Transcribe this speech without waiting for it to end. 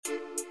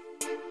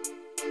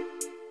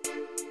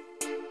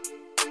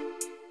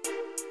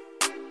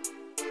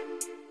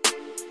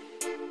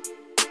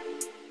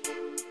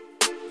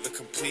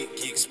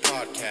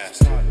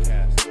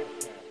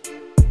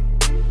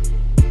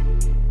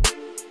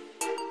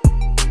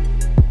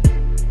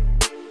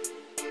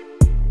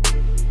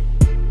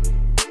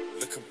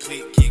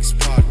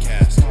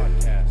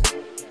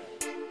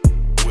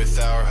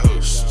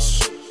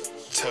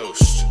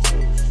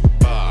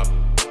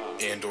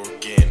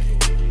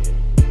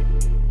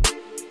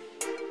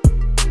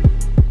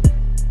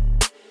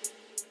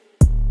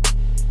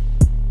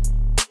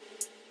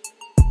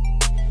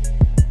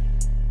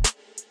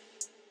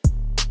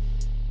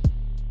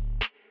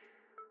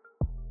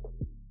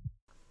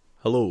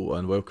Hello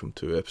and welcome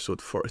to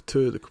episode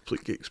 42 of the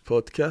Complete Geeks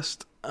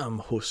podcast. I'm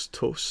host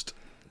Toast,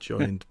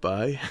 joined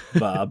by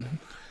Bob.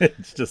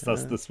 It's just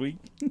us this week.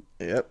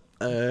 Yep.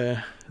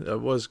 There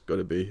was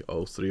going to be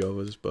all three of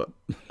us, but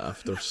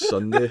after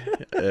Sunday,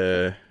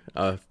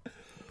 I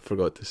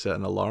forgot to set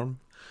an alarm.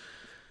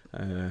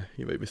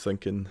 You might be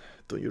thinking,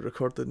 don't you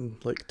record in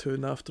like 2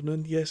 in the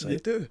afternoon? Yes, I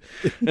do.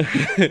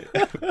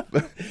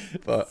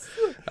 but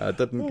I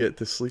didn't get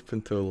to sleep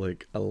until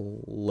like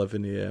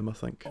 11 a.m. I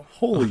think.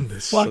 Holy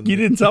fuck, Sunday. You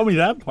didn't tell me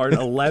that part.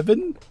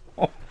 11?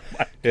 Oh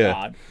my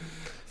God.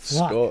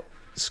 Scott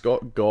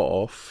got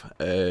off,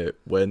 had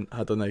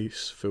a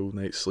nice full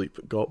night's sleep,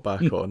 got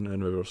back on,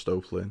 and we were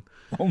still playing.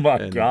 Oh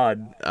my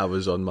God. I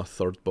was on my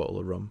third bottle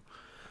of rum.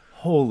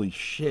 Holy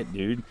shit,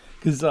 dude.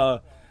 Because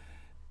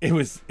it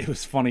was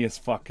funny as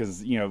fuck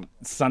because,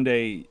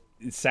 Saturday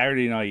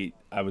night,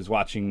 I was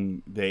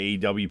watching the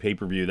AEW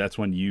pay-per-view. That's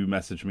when you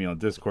messaged me on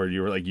Discord.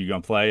 You were like, you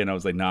gonna play? And I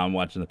was like, nah, I'm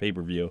watching the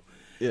pay-per-view.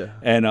 Yeah.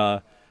 And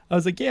I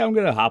was like, yeah, I'm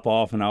going to hop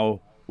off and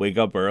I'll wake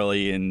up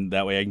early and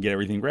that way I can get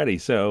everything ready.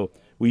 So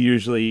we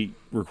usually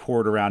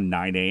record around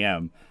 9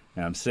 a.m.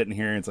 And I'm sitting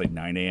here and it's like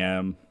 9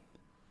 a.m.,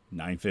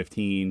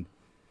 9:15,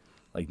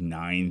 like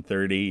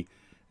 9:30.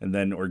 And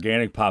then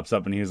Organic pops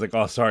up and he was like,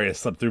 oh, sorry, I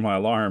slept through my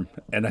alarm.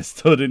 And I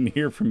still didn't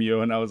hear from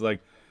you. And I was like,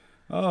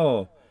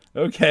 oh,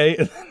 okay.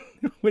 And then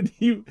when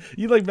you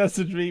like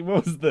messaged me,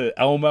 what was the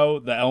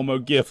Elmo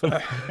gif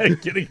of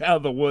getting out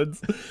of the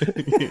woods?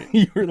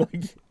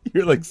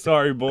 You're like,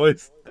 sorry,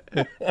 boys.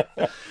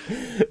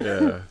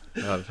 Yeah.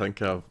 I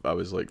think I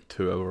was like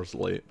 2 hours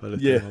late by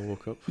the time I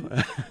woke up.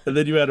 And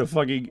then you had a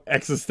fucking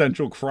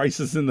existential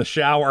crisis in the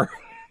shower.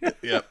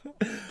 Yep.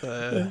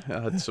 I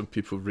had some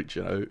people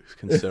reaching out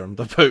concerned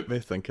about me,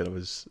 thinking I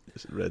was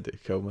ready to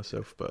kill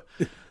myself, but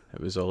it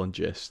was all in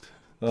jest.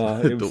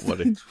 Don't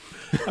worry.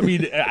 I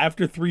mean,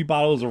 after 3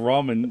 bottles of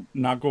rum and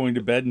not going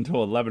to bed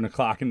until 11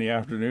 o'clock in the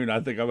afternoon,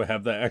 I think I would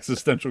have that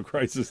existential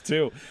crisis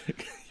too. You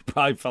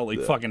probably felt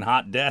like fucking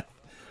hot death.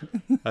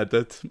 I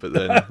did, but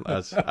then,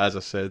 as I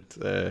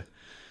said,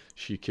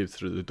 she came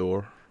through the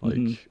door,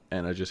 and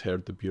I just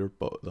heard the beer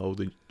bottle, all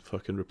the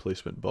fucking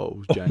replacement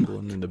bottles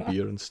jangling in the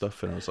beer and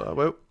stuff, and I was like,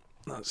 well,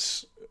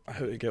 that's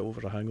how to get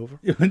over a hangover.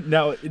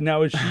 Now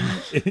is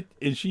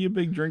she a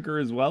big drinker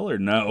as well, or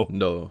no?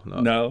 No,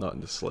 not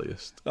in the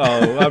slightest.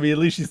 Oh, I mean, at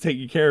least she's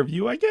taking care of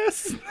you, I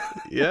guess.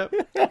 Yep.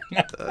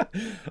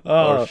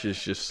 Or she's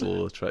just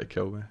slowly trying to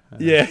kill me.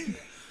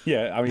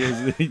 Yeah, I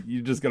mean,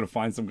 you're just gonna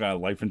find some kind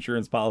of life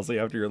insurance policy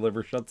after your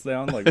liver shuts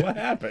down. Like, what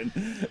happened?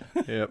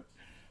 Yep.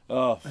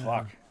 Oh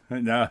fuck.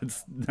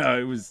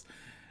 It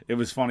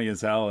was funny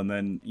as hell. And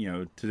then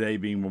today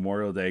being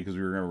Memorial Day because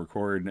we were gonna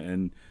record,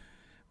 and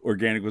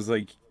Organic was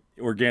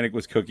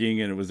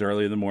cooking, and it was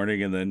early in the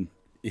morning, and then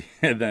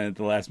at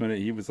the last minute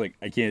he was like,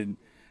 I can't.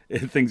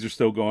 Things are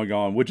still going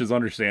on, which is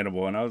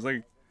understandable. And he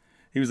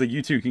was like,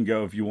 you two can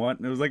go if you want.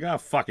 And it was like,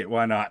 fuck it,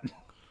 why not?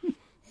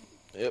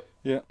 Yep.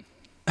 Yeah.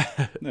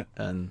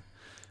 And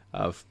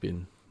I've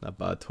been a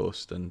bad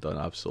host and done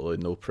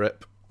absolutely no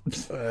prep.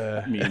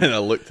 And I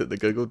looked at the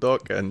Google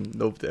Doc and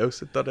nobody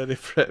else had done any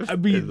prep. I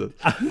mean,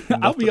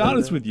 I'll be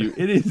honest with you,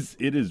 it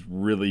is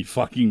really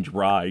fucking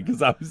dry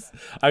because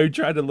I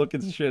tried to look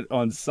at shit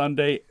on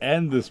Sunday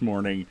and this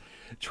morning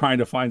trying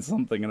to find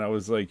something, and I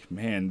was like,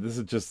 man, this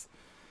is just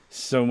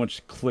so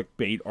much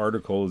clickbait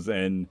articles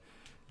and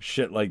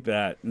shit like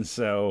that. And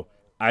so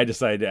I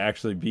decided to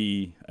actually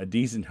be a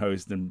decent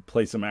host and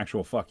play some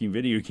actual fucking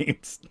video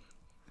games.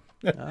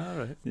 All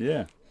right.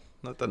 Yeah.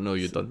 I didn't know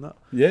you'd done that.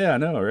 Yeah, I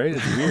know, right?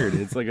 It's weird.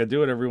 It's like I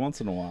do it every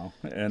once in a while.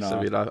 And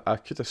I mean, I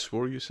could have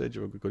swore you said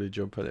you were going to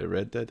jump into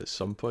Red Dead at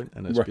some point,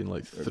 and it's been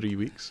like 3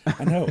 weeks.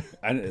 I know.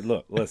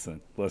 Look,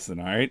 listen,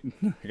 all right?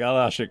 I got a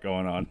lot of shit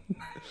going on.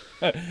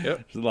 Yep.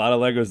 There's a lot of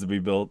Legos to be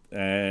built,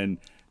 and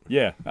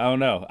yeah, I don't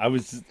know.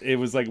 It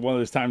was like one of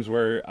those times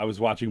where I was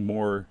watching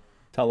more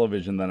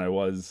television than I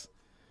was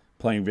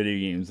playing video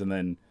games, and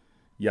then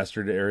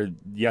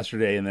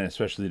yesterday and then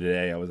especially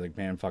today I was like,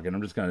 man, fuck it,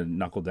 I'm just gonna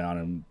knuckle down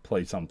and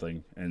play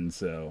something. And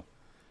so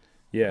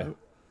yeah,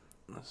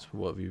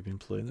 what have you been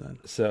playing then?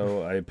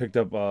 So I picked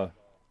up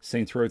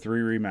Saints Row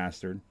 3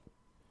 Remastered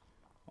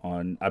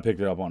I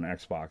picked it up on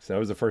Xbox. That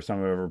was the first time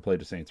I've ever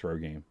played a Saints Row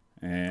game.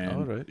 And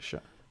all right,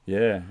 sure.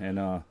 Yeah, and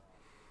I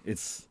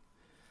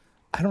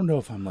don't know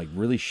if I'm like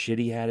really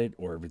shitty at it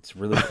or if it's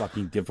really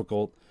fucking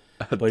difficult.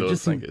 I don't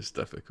think it's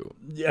difficult.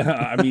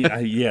 Yeah, I mean,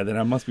 then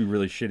I must be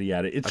really shitty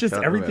at it. It's just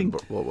everything.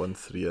 Remember what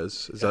 1-3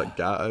 is? Is that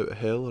Gat Out of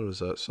Hell or is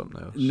that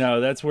something else? No,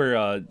 that's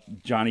where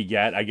Johnny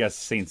Gat. I guess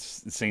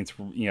Saints. The Saints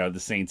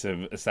have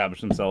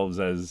established themselves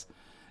as,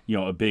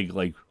 a big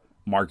like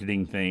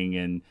marketing thing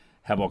and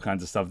have all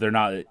kinds of stuff. They're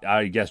not.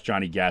 I guess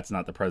Johnny Gat's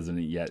not the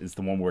president yet. It's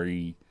the one where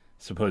he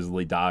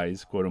supposedly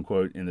dies, quote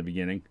unquote, in the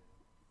beginning.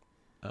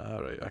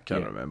 All right, I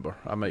can't remember.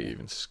 I might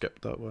even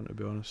skip that one, to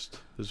be honest.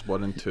 There's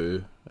 1 and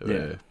 2.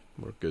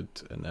 Were good,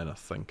 and then I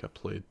think I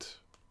played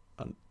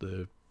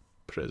the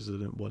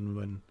President one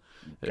when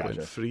it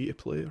went free to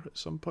play at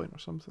some point or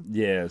something.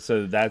 Yeah,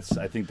 so I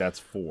think that's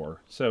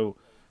 4. So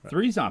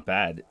Three's not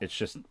bad. It's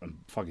just I'm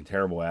fucking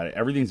terrible at it.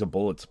 Everything's a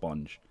bullet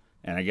sponge,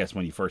 and I guess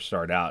when you first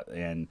start out,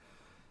 and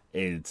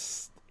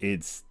it's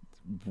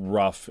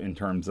rough in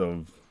terms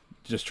of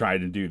just trying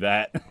to do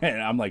that.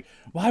 And I'm like,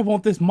 why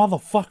won't this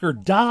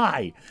motherfucker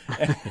die?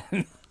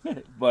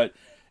 But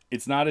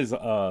it's not as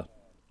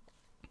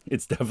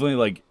it's definitely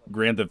like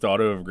Grand Theft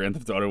Auto. If Grand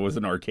Theft Auto was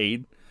an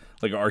arcade,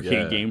 like an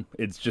arcade game,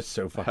 it's just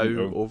so fucking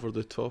How over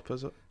the top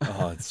is it?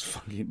 Oh, it's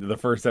fucking the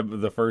first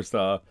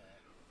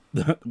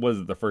was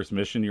it the first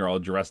mission? You're all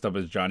dressed up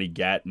as Johnny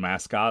Gat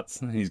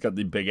mascots. He's got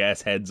the big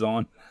ass heads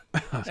on.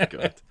 That's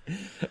good.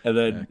 And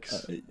then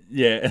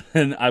yeah,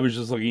 and I was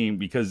just looking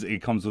because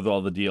it comes with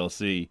all the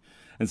DLC.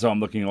 And so I'm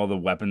looking at all the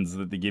weapons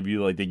that they give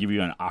you. Like, they give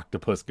you an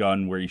octopus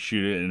gun where you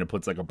shoot it and it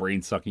puts like a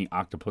brain-sucking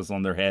octopus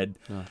on their head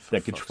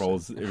that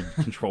controls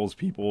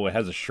people. It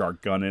has a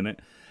shark gun in it.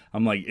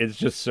 I'm like, it's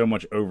just so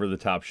much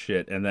over-the-top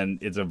shit. And then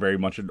it's a very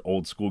much an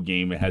old-school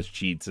game. It has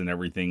cheats and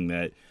everything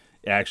that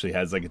it actually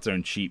has like its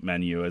own cheat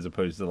menu as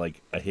opposed to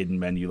like a hidden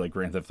menu like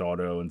Grand Theft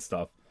Auto and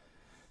stuff.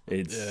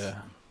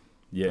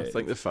 Yeah. I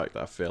think the fact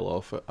that I fell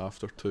off it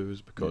after 2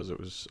 is because it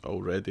was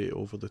already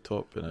over the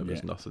top and it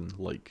was nothing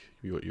like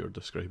what you're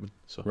describing.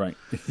 So right.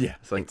 Yeah.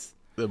 I think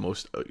the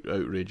most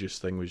outrageous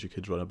thing was you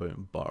could run about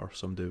and bar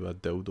somebody with a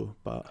dildo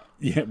bat.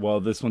 Yeah, well,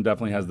 this one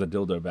definitely has the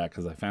dildo bat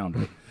because I found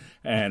it.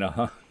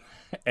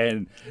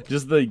 And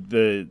just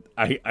the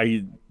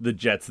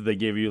jets that they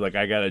give you, like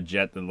I got a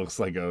jet that looks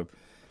like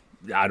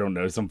I don't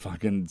know, some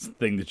fucking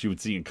thing that you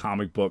would see in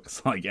comic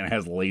books, like, and it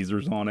has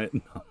lasers on it.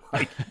 And I'm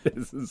like,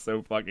 this is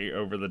so fucking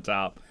over the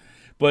top.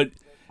 But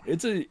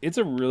it's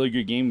a really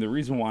good game. The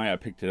reason why I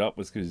picked it up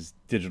was because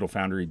Digital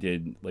Foundry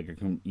did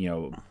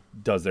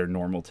does their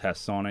normal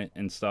tests on it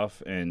and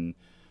stuff, and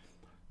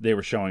they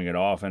were showing it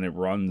off, and it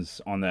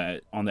runs on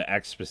the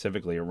X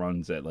specifically. It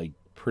runs at like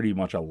pretty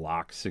much a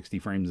lock 60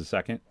 frames a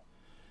second.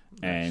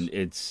 And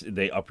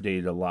they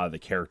updated a lot of the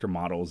character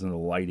models and the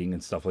lighting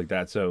and stuff like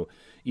that. So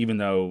even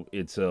though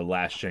it's a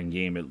last gen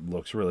game, it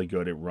looks really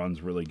good. It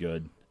runs really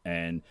good.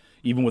 And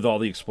even with all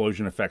the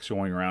explosion effects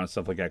going around and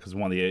stuff like that, because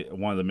one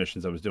of the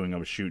missions I was doing, I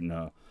was shooting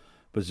a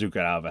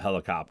bazooka out of a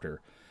helicopter,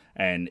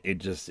 and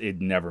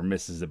it never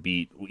misses a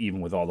beat.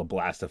 Even with all the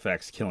blast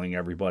effects, killing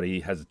everybody,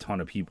 it has a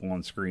ton of people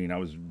on screen. I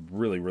was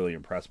really, really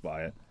impressed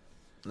by it.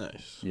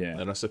 Nice. Yeah.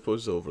 And I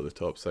suppose the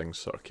over-the-top things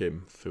sort of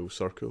came full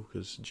circle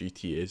because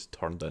GTA's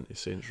turned into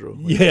Saints Row.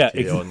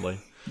 GTA Online.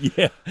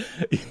 Yeah.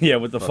 Yeah,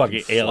 with the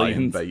fucking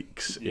aliens.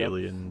 Bikes,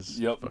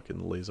 aliens,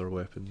 fucking laser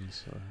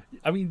weapons.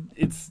 I mean,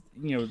 it's,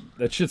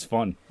 that shit's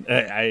fun.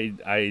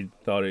 I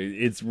thought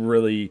it's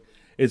really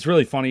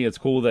funny. It's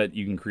cool that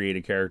you can create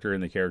a character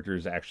and the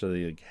character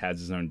actually like, has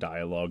his own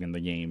dialogue in the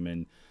game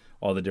and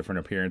all the different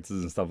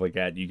appearances and stuff like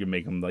that. You can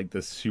make him like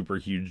this super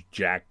huge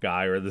jack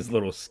guy or this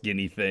little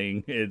skinny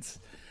thing. It's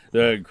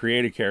the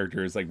creative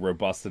character is like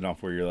robust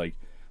enough where you're like,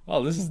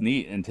 oh, this is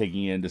neat. And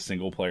taking it into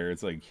single player,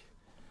 it's like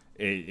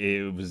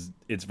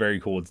it's very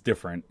cool. It's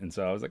different. And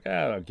so I was like,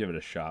 I'll give it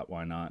a shot.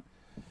 Why not?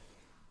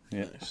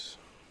 Yeah. Nice.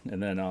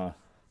 And then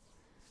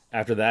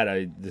after that,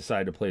 I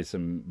decided to play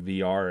some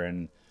VR,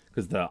 and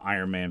because the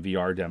Iron Man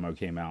VR demo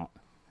came out,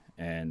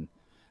 and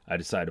I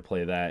decided to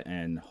play that,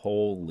 and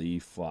holy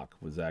fuck,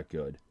 was that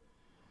good!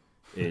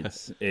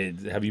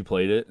 Have you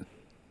played it?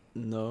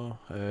 No,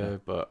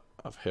 but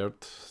I've heard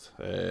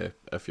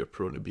if you're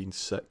prone to being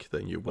sick,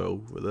 then you will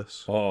with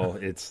this. Oh,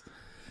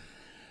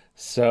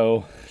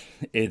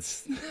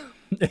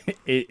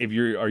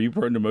 are you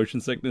prone to motion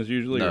sickness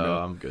usually? No, or no?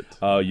 I'm good.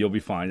 You'll be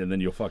fine, and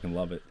then you'll fucking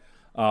love it.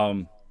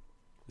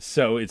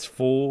 So it's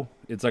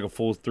like a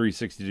full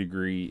 360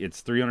 degree. It's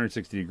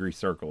 360 degree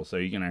circle, so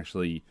you can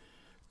actually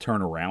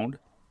turn around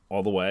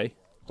all the way,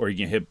 or you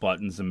can hit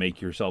buttons and make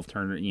yourself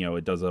turn.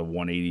 It does a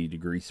 180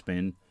 degree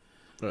spin,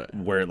 right,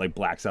 where it like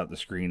blacks out the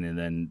screen and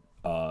then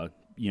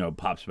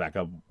pops back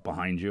up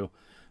behind you.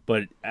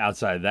 But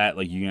outside of that,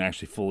 like you can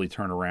actually fully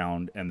turn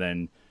around, and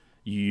then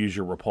you use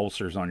your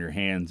repulsors on your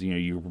hands.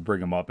 You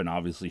bring them up and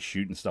obviously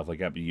shoot and stuff like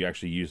that, but you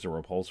actually use the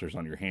repulsors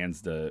on your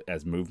hands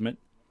as movement.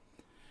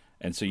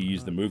 And so you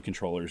use the move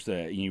controllers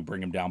you bring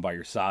them down by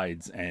your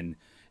sides, and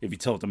if you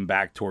tilt them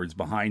back towards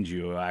behind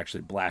you, it'll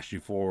actually blast you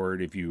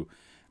forward. If you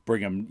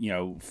bring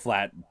them,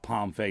 flat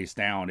palm face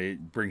down,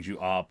 it brings you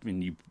up,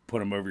 and you put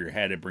them over your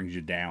head, it brings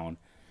you down.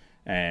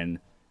 And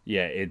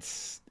yeah,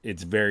 it's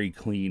very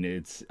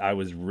clean. I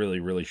was really,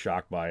 really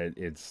shocked by it.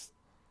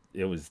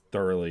 It was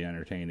thoroughly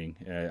entertaining.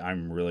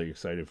 I'm really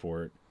excited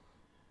for it.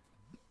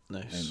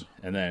 Nice.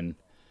 And then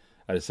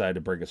I decided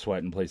to break a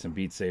sweat and play some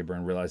Beat Saber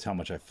and realize how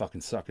much I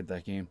fucking suck at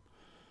that game.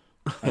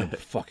 I'm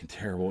fucking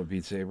terrible at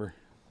Beat Saber.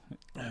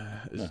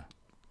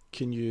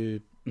 Can you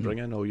bring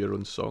in all your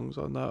own songs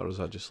on that, or is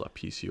that just like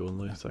PC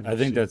only thing? I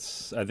think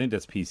that's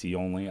PC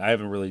only. I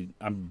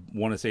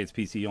want to say it's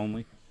PC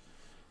only.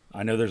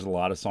 I know there's a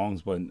lot of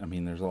songs, but I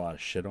mean there's a lot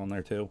of shit on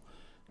there too,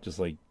 just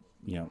like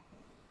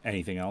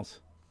anything else.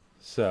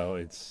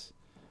 So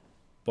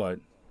but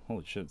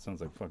holy shit, it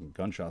sounds like fucking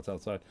gunshots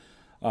outside.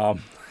 I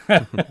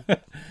think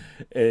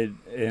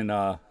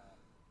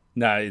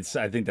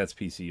that's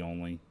PC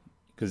only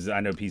because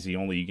I know PC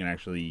only you can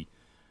actually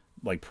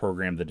like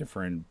program the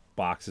different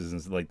boxes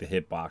and like the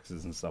hit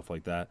boxes and stuff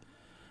like that.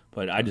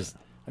 But I just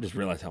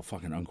realized how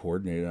fucking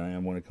uncoordinated I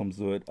am when it comes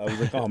to it. I was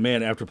like, oh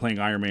man, after playing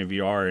Iron Man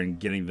VR and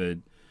getting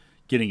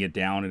it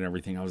down and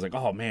everything, I was like,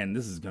 oh man,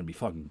 this is gonna be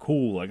fucking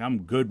cool. Like I'm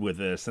good with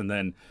this. And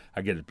then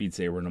I get a Beat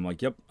Saber and I'm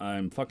like, yep,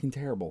 I'm fucking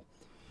terrible.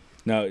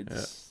 No,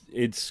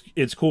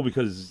 it's cool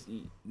because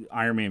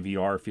Iron Man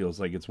VR feels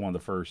like it's one of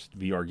the first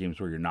VR games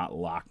where you're not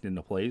locked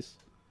into place.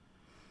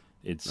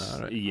 It's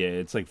right. Yeah,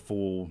 it's like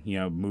full,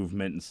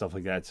 movement and stuff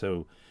like that.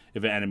 So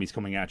if an enemy's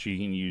coming at you,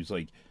 you can use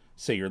like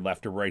say your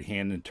left or right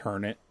hand and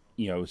turn it,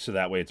 so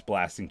that way it's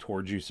blasting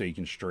towards you so you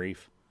can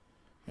strafe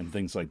and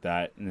things like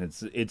that. And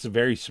it's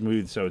very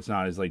smooth, so it's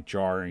not as like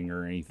jarring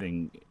or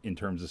anything in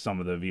terms of some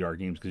of the VR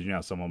games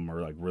because some of them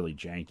are like really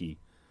janky.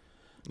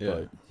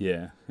 Yeah.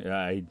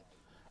 But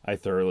I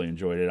thoroughly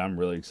enjoyed it. I'm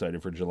really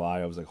excited for July.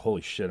 I was like,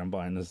 holy shit, I'm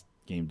buying this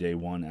game day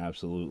one.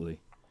 Absolutely.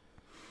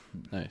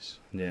 Nice.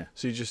 Yeah.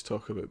 So you just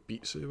talk about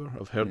Beat Saber.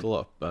 I've heard a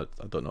lot, but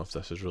I don't know if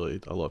this is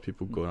related. A lot of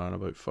people going on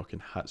about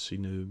fucking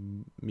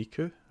Hatsune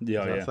Miku.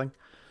 Yeah, is that a thing?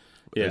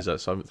 Yeah. Is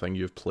that something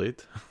you've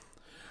played?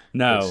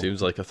 No. It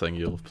seems like a thing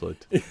you'll have played.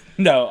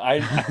 No,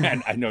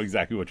 I know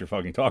exactly what you're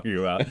fucking talking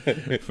about.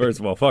 First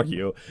of all, fuck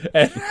you.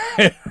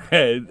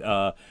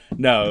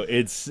 No,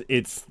 it's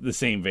the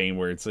same vein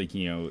where it's like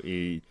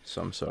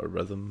Some sort of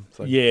rhythm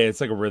thing. yeah,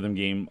 it's like a rhythm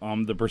game.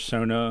 The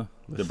Persona,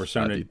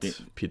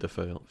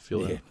 Pedophile.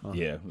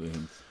 Yeah,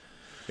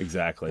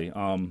 exactly.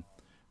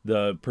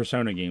 The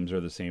Persona games are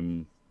the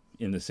same.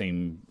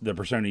 The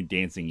Persona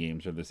dancing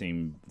games are the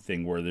same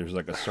thing where there's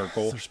like a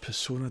circle. There's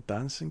Persona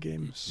dancing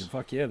games.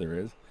 Fuck yeah, there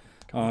is.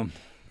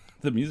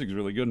 The music's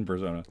really good in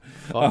Persona.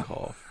 Fuck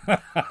off.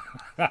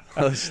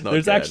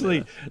 There's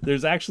actually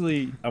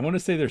I want to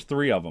say there's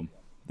 3 of them.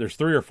 There's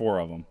 3 or 4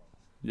 of them.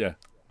 Yeah.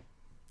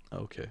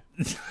 Okay.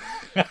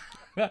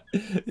 You're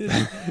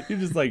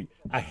just like,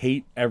 I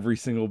hate every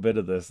single bit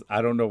of this.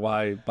 I don't know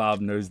why Bob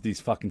knows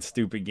these fucking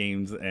stupid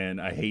games, and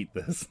I hate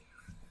this.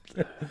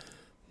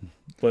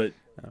 But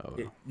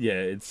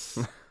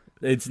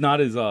it's not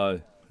as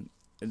I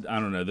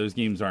don't know. Those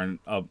games aren't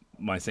up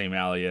my same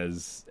alley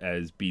as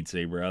Beat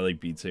Saber. I like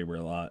Beat Saber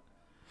a lot.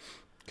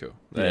 Cool.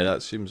 Yeah,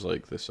 that seems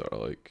like the sort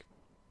of like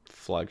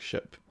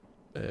flagship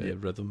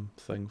rhythm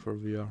thing for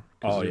VR.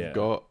 Because you've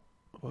got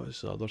what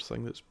is the other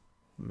thing that's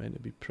meant to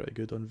be pretty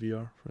good on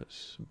VR?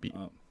 It's beat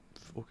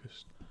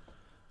focused.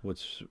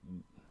 What's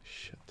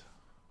shit?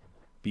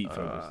 Beat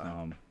focused.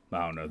 I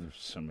don't know. There's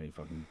so many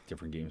fucking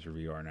different games for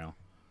VR now.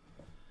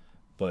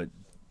 But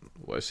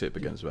well, I say it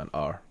begins with an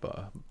R, but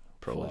I'm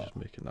probably just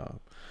making that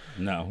up.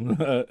 No.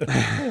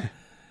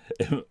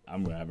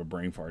 I'm gonna have a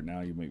brain fart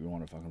now. You make me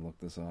want to fucking look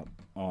this up.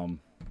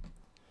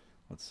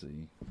 Let's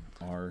see.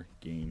 R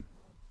game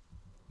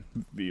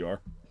VR.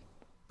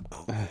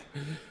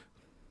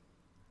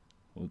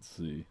 Let's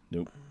see.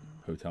 Nope.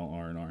 Hotel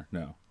R&R.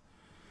 No.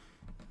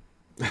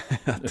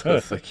 I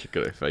don't think you're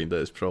gonna find it.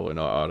 It's probably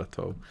not R at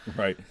all.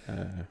 Right.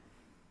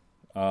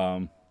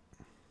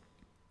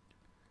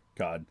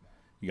 God.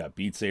 You got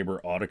Beat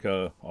Saber,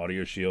 Audica,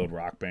 Audio Shield,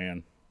 Rock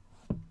Band.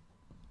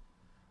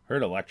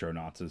 Heard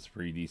Electronauts is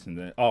pretty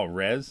decent. Oh,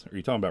 Rez? Are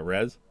you talking about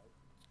Rez?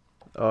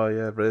 Oh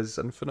yeah, Rez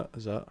Infinite,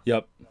 is that?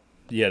 Yep.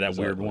 Yeah, that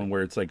weird one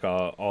where it's like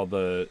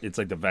it's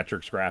like the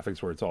Vectrex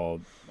graphics where it's all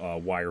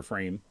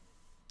wireframe.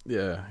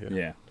 Yeah.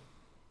 Yeah.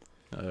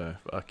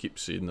 I keep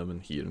seeing them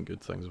and hearing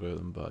good things about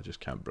them, but I just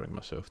can't bring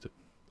myself to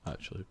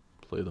actually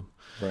play them.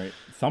 Right.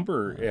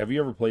 Thumper, have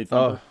you ever played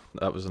Thumper? Oh,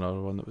 that was another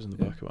one that was in the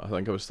back of my. I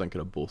think I was thinking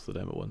of both of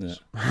them at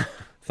once. Yeah.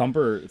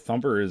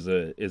 Thumper is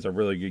a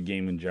really good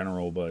game in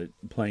general, but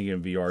playing it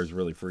in VR is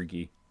really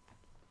freaky.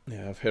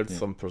 Yeah, I've heard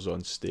Thumper's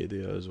on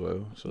Stadia as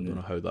well, so I don't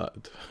know how that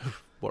would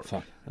work.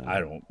 Fuck,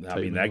 I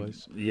mean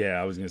that.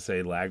 Yeah, I was gonna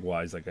say lag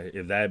wise, like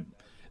if that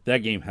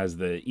game has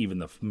even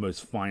the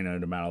most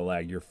finite amount of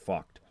lag, you're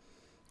fucked.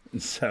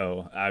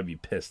 So I'd be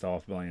pissed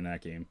off playing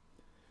that game.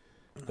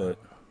 But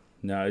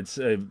no, it's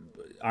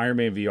Iron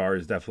Man VR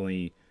is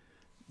definitely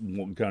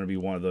going to be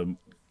one of the,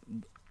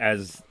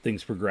 as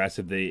things progress,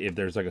 if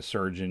there's like a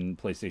surge in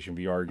PlayStation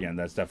VR again,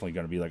 that's definitely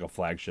going to be like a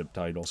flagship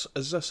title.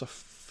 Is this a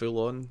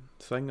full-on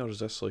thing, or is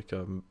this like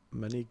a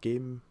mini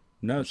game?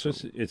 No, it's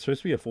supposed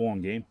to be a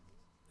full-on game.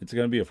 It's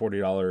going to be a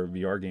 $40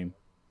 VR game.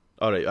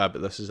 All right,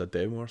 but this is a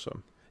demo or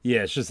something.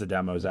 Yeah, it's just the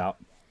demo's out.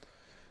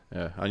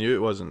 Yeah, I knew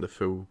it wasn't the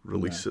full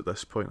release at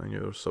this point. I knew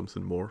there was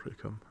something more to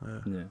come.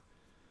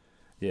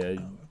 Yeah,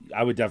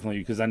 I would definitely,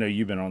 because I know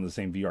you've been on the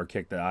same VR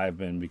kick that I've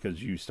been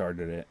because you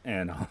started it,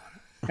 and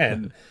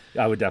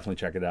I would definitely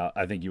check it out.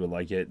 I think you would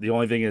like it. The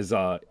only thing is,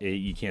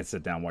 you can't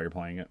sit down while you're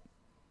playing it.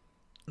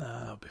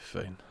 Nah, I'll be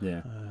fine.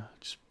 Yeah,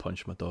 just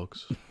punch my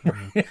dogs.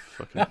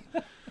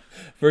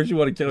 First you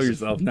want to kill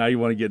yourself, now you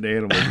want to get an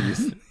animal.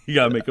 You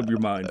gotta make up your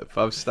mind. If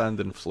I was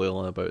standing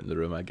flailing about in the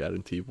room, I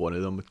guarantee one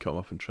of them would come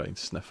up and try and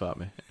sniff at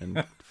me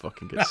and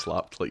fucking get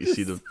slapped. Like you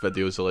see the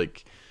videos of,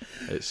 like,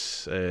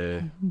 it's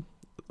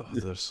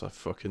there's a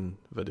fucking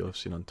video I've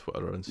seen on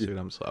Twitter or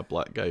Instagram. It's like a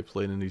black guy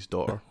playing in his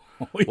daughter.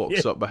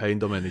 walks up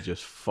behind him and he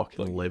just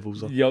fucking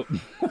levels her. Yep.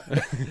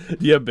 Do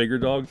you have bigger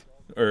dogs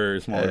or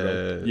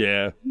smaller dogs?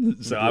 Yeah.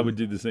 So I would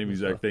do the same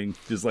exact thing.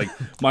 Just like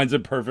mine's a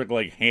perfect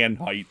like hand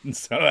height, and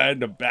so I had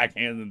to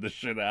backhanding the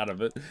shit out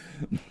of it.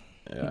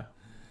 Yeah.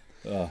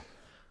 No.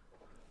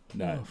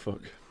 Oh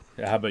fuck.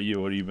 How about you?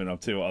 What have you been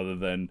up to other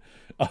than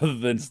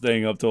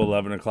staying up till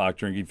 11 o'clock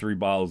drinking 3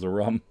 bottles of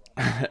rum?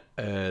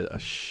 A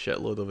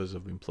shitload of us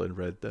have been playing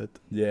Red Dead.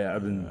 Yeah,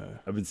 I've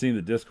been seeing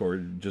the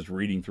Discord, just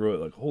reading through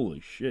it. Like, holy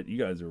shit, you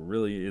guys are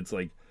really. It's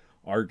like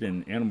Ark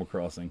and Animal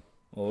Crossing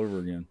all over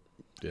again.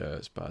 Yeah,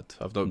 it's bad.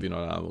 I've not been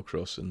on Animal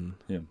Crossing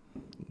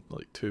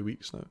like 2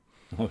 weeks now.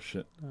 Oh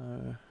shit.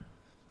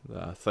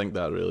 I think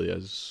that really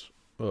is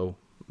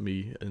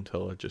me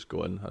until I just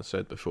go in. I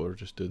said before,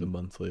 just do the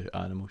monthly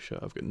animal shit.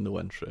 I've got no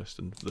interest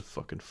in the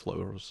fucking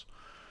flowers.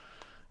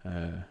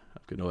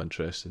 I've got no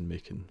interest in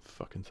making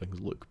fucking things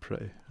look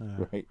pretty.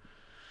 Right.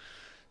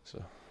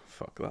 So,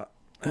 fuck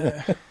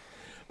that.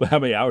 But how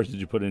many hours did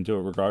you put into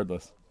it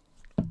regardless?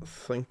 I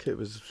think it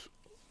was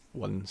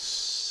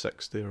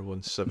 160 or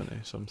 170,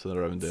 something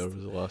around there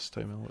was the last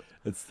time I looked.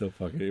 It's still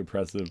fucking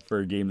impressive for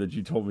a game that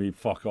you told me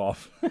fuck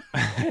off.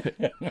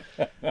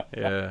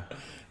 Yeah.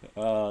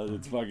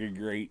 It's fucking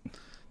great.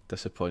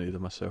 Disappointed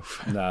in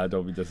myself. Nah,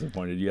 don't be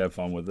disappointed. You have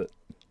fun with it.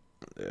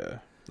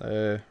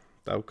 Yeah.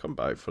 I'll come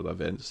back for the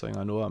events thing.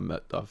 I know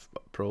I've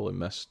probably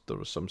missed. There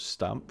was some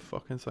stamp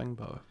fucking thing,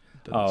 but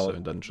it didn't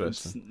sound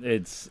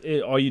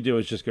interesting. All you do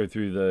is just go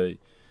through the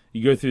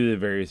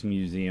various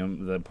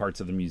the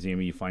parts of the museum,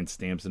 and you find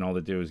stamps, and all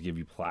they do is give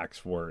you plaques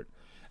for it.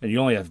 And you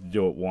only have to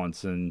do it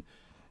once, and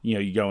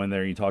you go in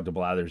there and you talk to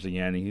Blathers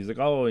again, and he's like,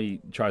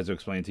 he tries to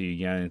explain to you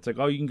again. And it's like,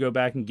 you can go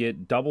back and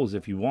get doubles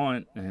if you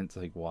want. And it's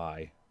like,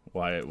 why?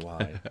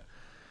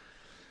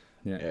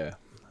 Yeah.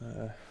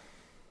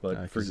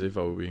 But because they've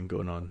all been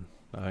going on.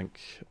 I think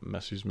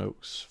Mrs.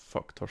 Milk's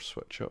fucked her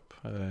Switch up.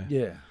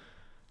 Yeah.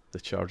 The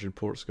charging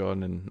port's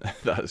gone, and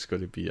that's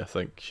going to be, I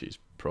think she's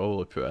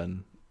probably put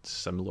in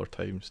similar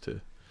times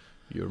to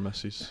your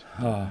missus.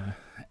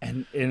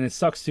 And it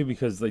sucks too,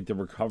 because like the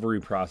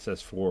recovery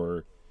process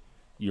for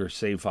your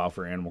save file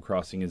for Animal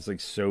Crossing is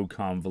like so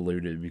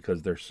convoluted,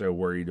 because they're so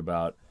worried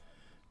about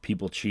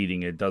people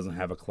cheating. It doesn't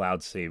have a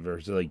cloud save.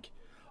 There's like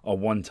a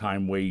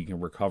one-time way you can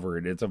recover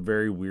it. It's a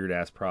very weird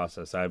ass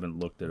process. I haven't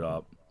looked it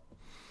up.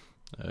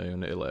 You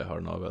need to let her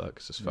know about that,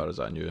 because as far as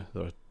I knew,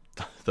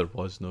 there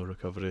was no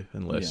recovery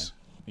unless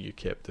you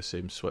kept the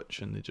same Switch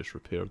and they just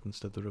repaired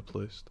instead of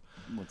replaced.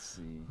 Let's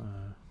see.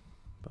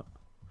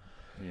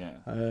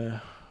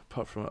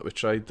 Apart from that, we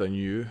tried a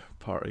new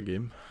party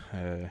game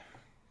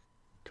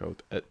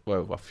called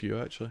a few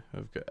actually.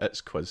 We've got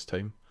It's Quiz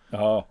Time.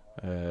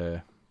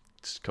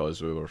 It's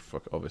because we were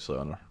obviously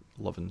on our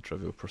loving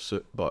Trivial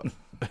Pursuit, but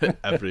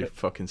every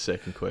fucking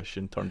second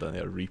question turned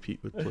into a repeat.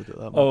 We played it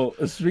that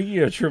much. Speaking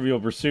of Trivial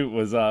Pursuit,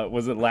 was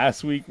it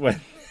last week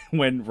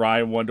when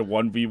Ryan wanted to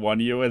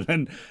 1v1 you, and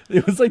then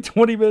it was like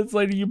 20 minutes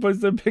later you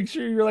posted a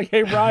picture, you're like,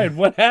 hey Ryan,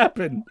 what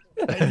happened?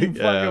 And you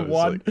fucking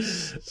won. Like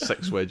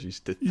 6 wedges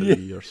to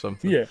 3 or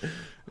something. Yeah.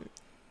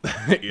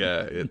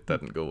 Yeah, it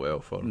didn't go well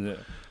for him.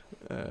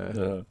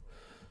 Yeah.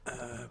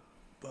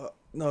 But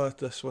no,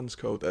 this one's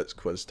called It's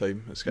Quiz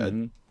Time. It's got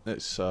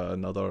it's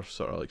another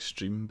sort of like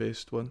stream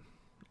based one.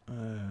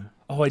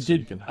 I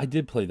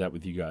did play that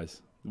with you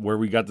guys, where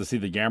we got to see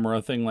the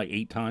Gamera thing like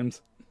 8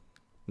 times.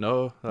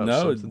 No,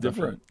 it's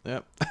different.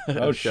 Yep.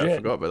 Oh shit! I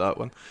forgot about that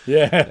one.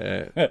 Yeah.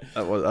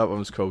 That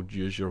one's called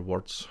Use Your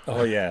Words.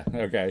 Oh yeah.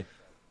 Okay.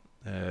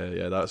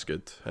 Yeah, that's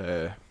good.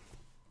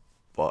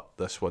 But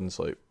this one's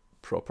like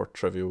proper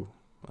trivial.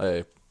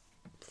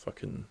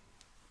 Fucking.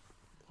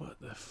 What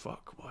the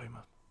fuck? Why am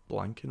I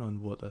blanking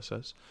on what this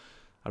is?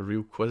 A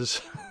real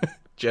quiz.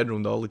 General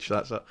knowledge,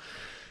 that's it.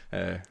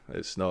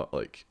 It's not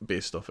like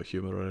based off of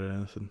humour or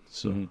anything.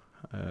 So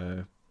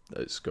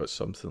it's got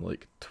something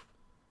like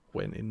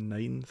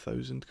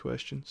 29,000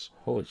 questions.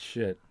 Holy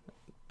shit.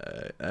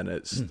 And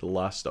it's the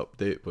last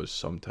update was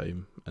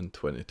sometime in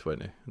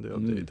 2020. They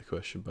updated the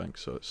question bank,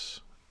 so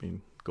it's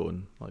been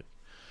going like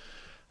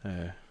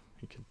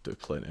you can do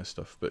plenty of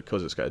stuff, but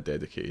because it's got a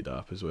dedicated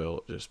app as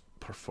well, it just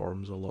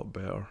performs a lot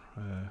better.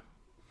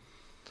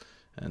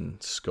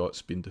 And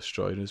Scott's been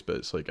destroying us, but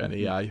it's like an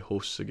AI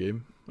hosts the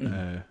game,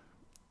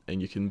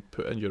 and you can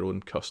put in your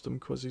own custom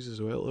quizzes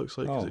as well. It looks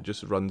like, because it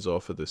just runs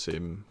off of the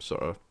same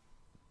sort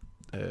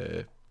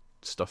of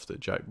stuff that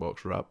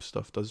Jackbox Rap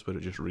stuff does, where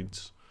it just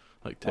reads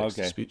like text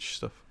to speech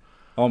stuff.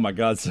 Oh my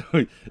god!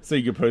 So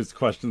you can post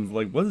questions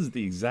like, "What is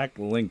the exact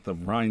length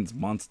of Ryan's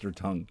monster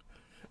tongue?"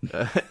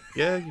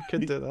 Yeah, you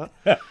could do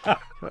that.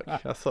 I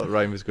thought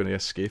Ryan was going to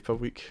escape a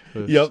week.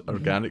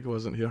 Organic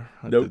wasn't here.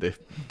 Nope.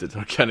 Did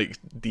Organic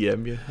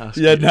DM you?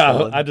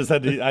 I just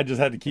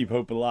had to keep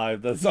hope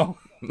alive. That's all.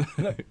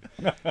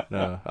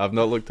 No, I've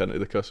not looked into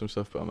the custom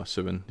stuff, but I'm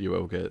assuming you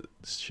will get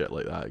shit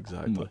like that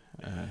exactly.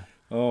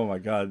 Oh my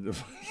god!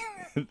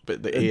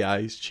 But the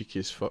AI's cheeky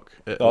as fuck.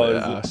 It, Oh, it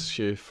is it? asks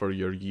you for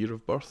your year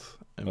of birth,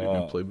 and we've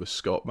been Oh. playing with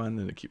Scottman,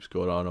 and it keeps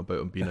going on about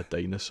him being a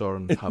dinosaur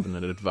and having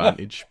an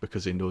advantage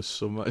because he knows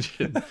so much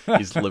and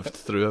he's lived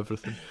through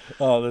everything.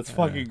 Oh, that's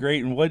fucking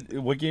great. And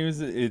what game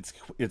is it?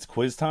 It's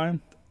quiz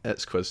time.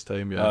 It's quiz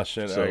time, yeah. Oh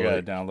shit! So, I gotta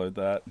like, download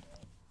that.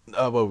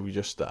 well, we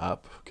just the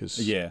app because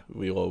Yeah.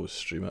 we'll always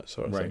stream it,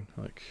 sort of Right. thing.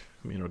 Like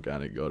me and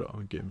Organic got it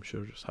on Game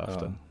Sure, just half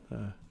done.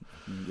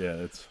 Yeah,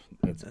 that's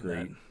And great.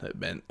 then it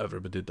meant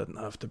everybody didn't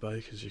have to buy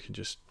because you can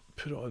just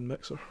put it on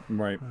Mixer.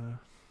 Right.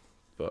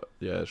 But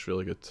yeah, it's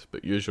really good.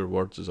 But Use Your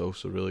Words is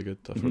also really good.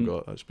 I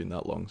forgot it's been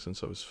that long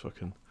since I was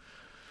fucking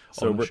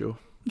on the show.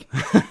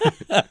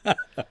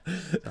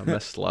 I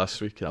missed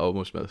last week. I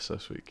almost missed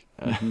this week.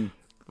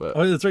 But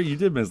Oh, that's right. You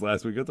did miss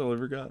last week. I totally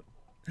forgot.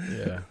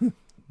 yeah, you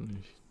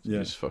Yeah.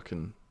 just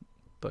fucking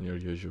done your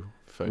usual.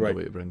 Found Right. a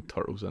way to bring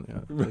turtles into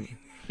it.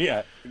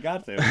 Yeah,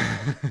 got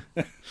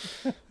to.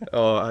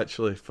 Oh,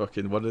 actually,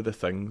 fucking one of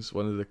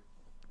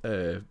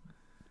the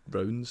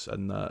rounds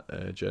in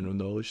that general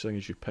knowledge thing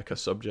is you pick a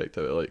subject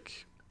out of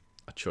like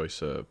a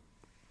choice of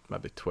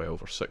maybe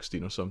 12 or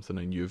 16 or something,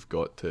 and you've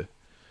got to.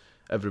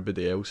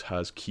 Everybody else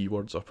has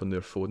keywords up on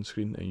their phone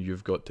screen, and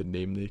you've got to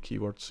name the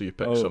keywords. So you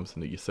pick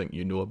something that you think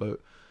you know about.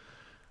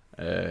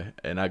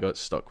 And I got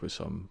stuck with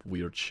some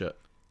weird shit,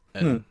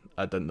 and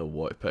I didn't know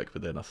what to pick.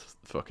 But then I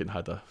fucking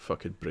had a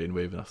fucking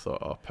brainwave, and I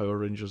thought, "Oh, Power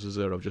Rangers is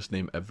there? I'll just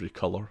name every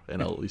color,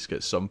 and I'll at least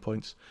get some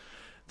points."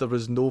 There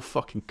was no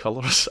fucking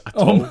colours at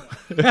all.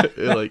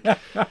 Like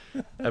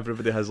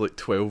everybody has like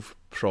 12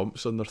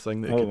 prompts on their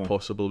thing that it could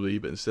possibly be,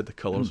 but instead of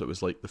colours, it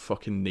was like the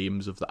fucking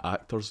names of the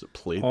actors that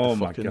played Oh the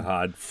my fucking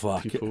god!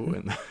 Fuck. people.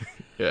 And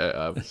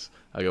yeah,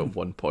 I got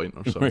 1 point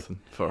or something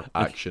for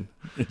action.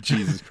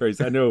 Jesus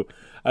Christ! I know.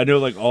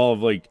 Like all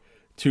of like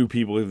 2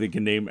 people if they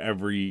can name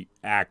every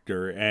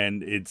actor,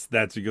 and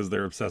that's because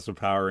they're obsessed with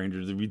Power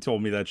Rangers. If you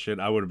told me that shit,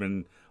 I would have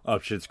been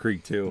up shit's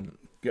creek too.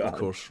 Of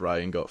course,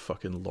 Ryan got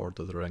fucking Lord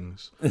of the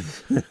Rings.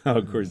 Oh,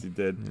 of course he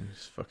did.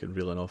 He's fucking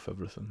reeling off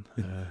everything.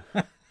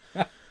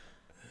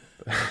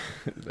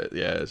 But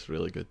yeah, it's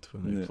really good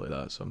when they play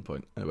that at some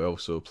point. And we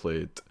also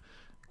played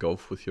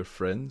Golf with Your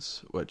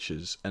Friends, which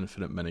is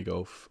infinite mini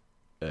golf.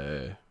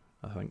 I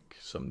think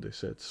somebody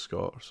said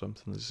Scott or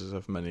something. This is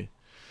if mini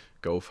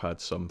golf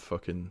had some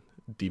fucking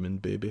demon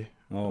baby.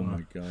 Oh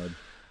my god!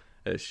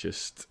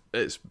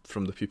 It's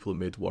from the people that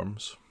made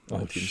Worms,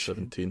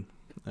 1917.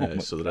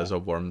 So there is a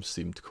Worms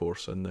themed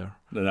course in there.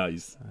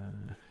 Nice.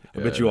 I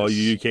bet you all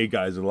you UK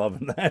guys are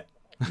loving that.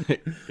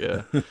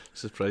 Yeah,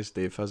 surprised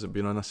Dave hasn't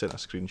been on. I sent a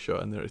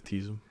screenshot in there to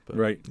tease him,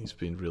 but he's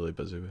been really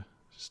busy with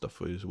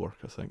stuff with his work,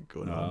 I think,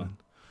 going on.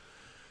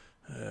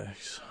 And,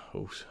 his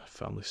whole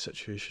family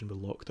situation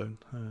with lockdown,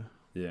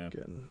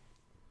 getting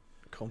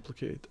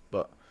complicated.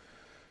 But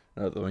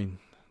I mean,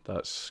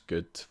 that's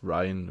good.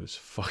 Ryan was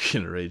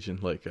fucking raging.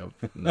 Like I've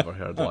never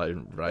heard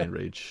Ryan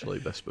rage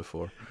like this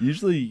before.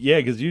 Usually,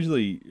 because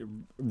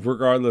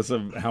regardless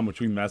of how much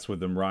we mess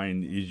with him,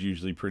 Ryan is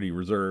usually pretty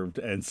reserved,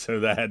 and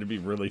so that had to be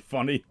really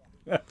funny.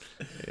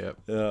 Yep.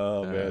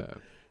 Oh man.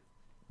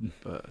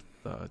 But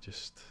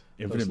just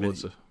Infinite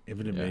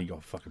Mini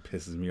Golf fucking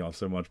pisses me off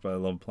so much, but I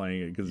love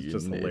playing it because it's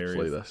just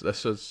hilarious.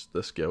 Play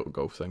this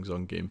golf thing's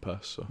on Game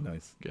Pass, so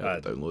nice. Get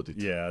it downloaded.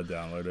 Yeah,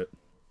 download it.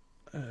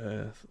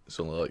 It's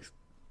only like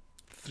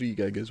 3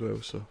 gig as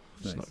well, so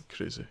it's Nice. not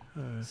crazy.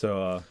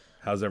 So,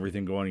 how's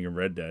everything going in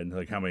Red Dead?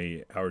 Like, how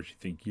many hours you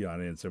think you got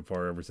in so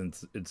far ever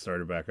since it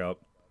started back up?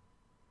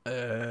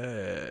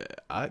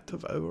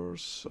 Active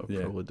hours, I'm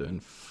probably doing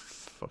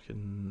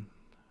fucking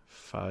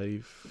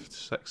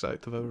 5-6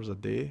 active hours a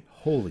day.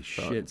 Holy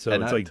shit! So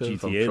it's like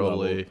GTA I'm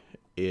probably level.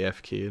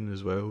 AFKing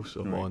as well,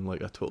 so I'm on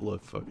like a total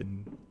of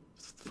fucking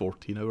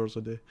 14 hours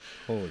a day.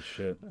 Holy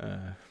shit!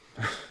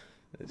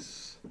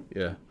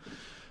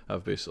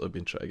 I've basically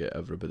been trying to get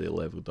everybody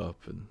leveled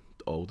up and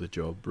all the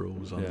job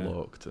roles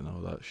unlocked and all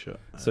that shit.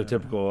 So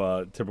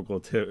typical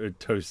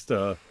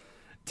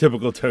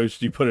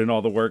toast. You put in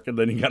all the work and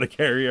then you got to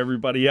carry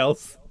everybody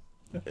else.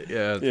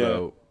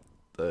 Well,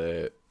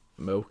 the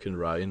Milk and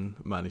Ryan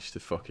managed to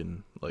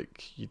fucking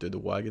you do the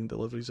wagon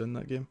deliveries in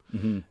that game,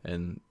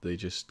 and they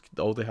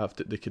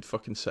could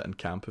fucking sit in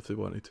camp if they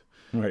wanted.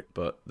 Right.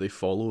 But they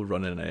follow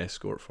running an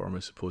escort for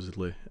me,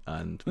 supposedly,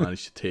 and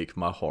managed to take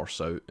my horse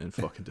out and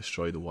fucking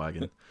destroy the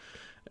wagon.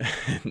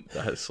 And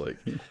that's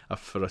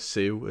for a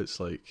sale,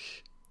 it's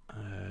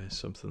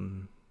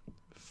something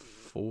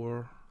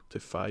 4 to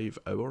 5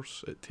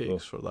 hours it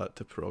takes for that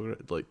to progress,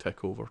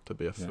 tick over to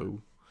be a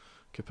full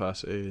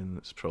capacity, and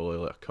it's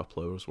probably a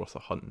couple hours worth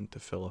of hunting to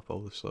fill up all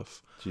the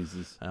stuff.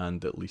 Jesus.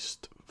 And at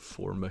least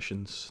 4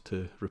 missions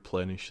to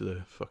replenish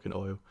the fucking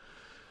oil.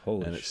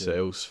 Holy and shit. It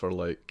sells for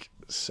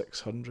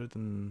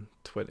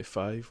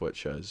 625,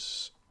 which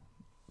is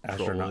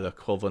probably the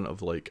equivalent of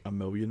 $1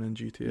 million in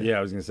GTA. Yeah,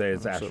 I was gonna say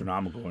it's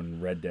astronomical in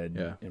Red Dead.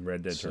 Yeah. In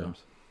Red Dead terms.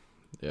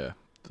 Yeah,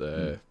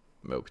 the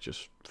Milk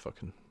just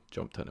fucking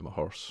jumped into my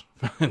horse.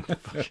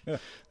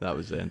 That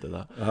was the end of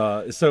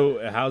that.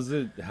 So how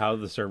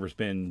the server's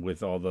been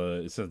with all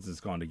since it's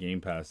gone to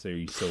Game Pass? Are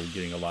you still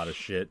getting a lot of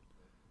shit?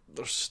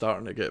 they're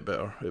starting to get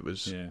better. It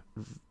was Yeah.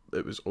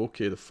 it was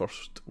okay the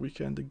first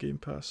weekend in Game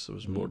Pass. There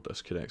was more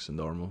disconnects than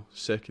normal.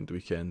 Second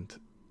weekend,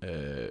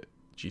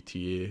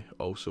 GTA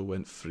also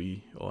went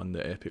free on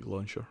the Epic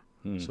launcher.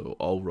 So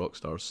all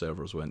Rockstar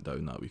servers went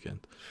down that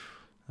weekend.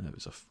 And it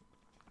was a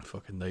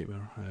fucking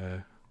nightmare.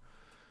 And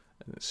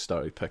it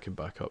started picking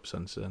back up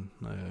since then.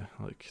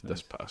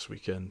 This past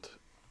weekend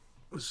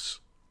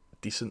was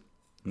decent.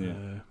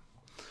 Yeah.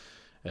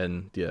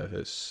 And yeah,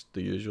 it's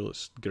the usual.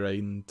 It's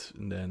grind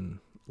and then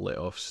let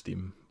off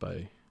steam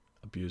by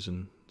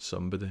abusing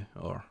somebody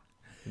or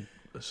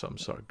some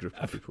sort of group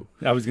of people.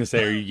 I was gonna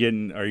say, are you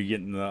getting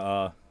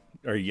a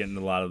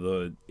lot of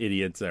the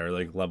idiots that are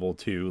like level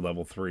 2,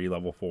 level 3,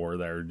 level 4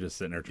 that are just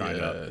sitting there trying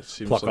to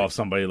pluck off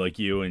somebody like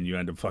you, and you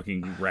end up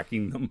fucking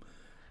wrecking them?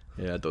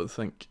 Yeah, I don't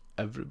think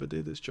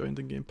everybody that's joined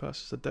in Game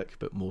Pass is a dick,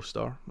 but most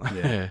are.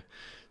 Yeah.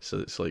 So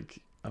it's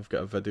like, I've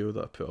got a video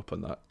that I put up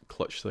on that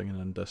Clutch thing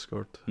and in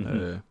Discord.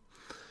 I'm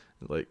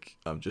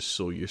just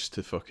so used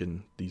to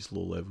fucking these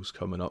low levels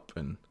coming up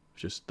and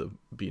just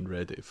being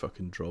ready to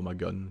fucking draw my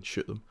gun and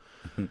shoot them.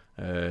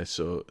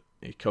 So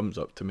he comes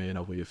up to me and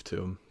I wave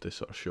to him to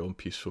sort of show him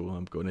peaceful.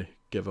 I'm going to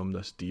give him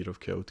this deer I've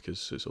killed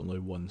because it's only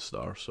 1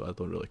 star, so I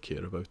don't really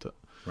care about it.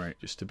 Right.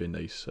 Just to be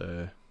nice.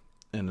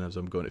 And as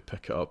I'm going to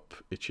pick it up,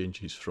 it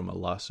changes from a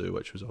lasso,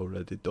 which was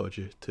already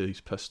dodgy, to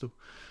his pistol.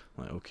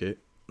 I'm like, okay.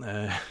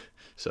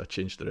 So I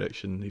change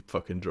direction, he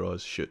fucking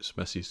draws, shoots,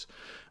 misses.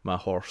 My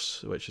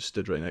horse, which is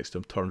stood right next to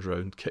him, turns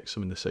around, kicks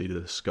him in the side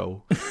of the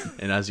skull,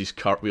 and as he's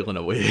cartwheeling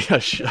away, I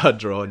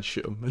draw and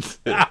shoot him. It's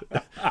great.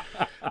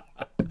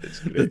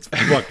 It's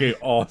fucking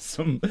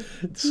awesome.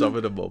 Some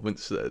of the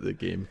moments that the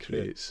game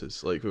creates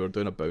is like, we were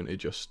doing a bounty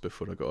just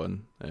before I got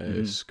on,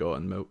 Scott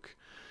and Milk,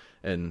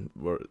 and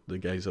the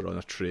guys are on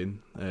a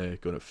train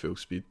going at full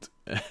speed,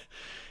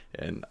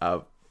 and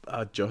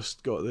I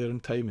just got there in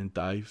time and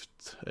dived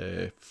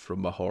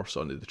from my horse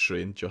onto the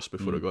train just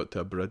before I got to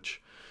a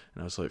bridge,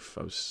 and I was like,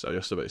 I was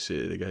just about to say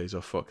to the guys, oh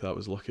fuck, that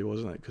was lucky,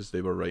 wasn't it, because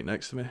they were right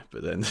next to me.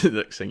 But then the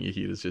next thing you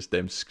hear is just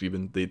them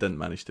screaming they didn't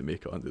manage to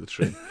make it onto the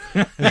train.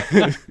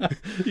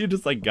 You're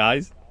just like,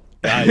 guys.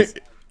 Then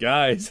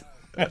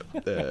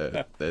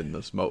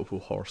there's multiple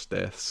horse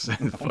deaths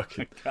and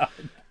fucking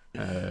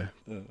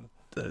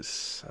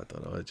that's, I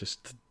don't know,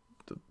 just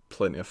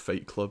plenty of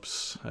fight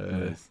clubs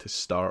to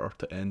start or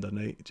to end a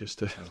night, just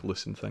to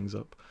loosen things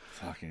up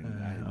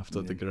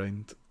after the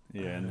grind.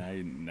 Yeah,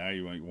 now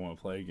you might want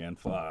to play again.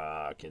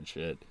 Fucking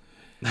shit.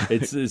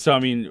 It's so, I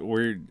mean,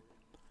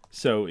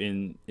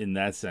 in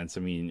that sense, I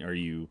mean, are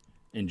you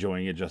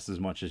enjoying it just as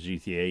much as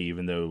GTA,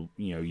 even though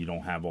you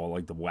don't have all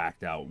like the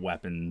whacked out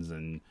weapons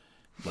and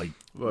like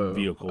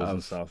vehicles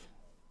and stuff?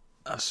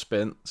 I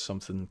spent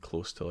something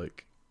close to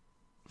like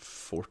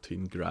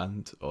 14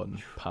 grand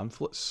on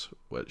pamphlets,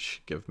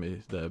 which give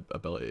me the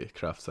ability to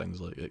craft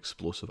things like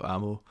explosive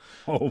ammo,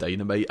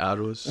 dynamite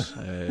arrows,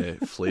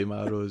 flame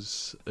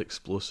arrows,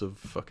 explosive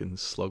fucking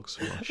slugs.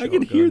 I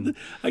can hear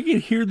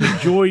the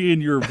joy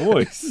in your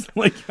voice.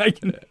 Like I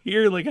can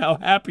hear like how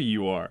happy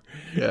you are.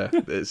 Yeah,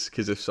 it's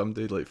because if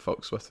somebody like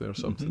fucks with me or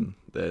something,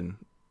 then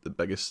the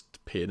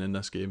biggest pain in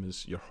this game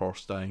is your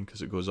horse dying,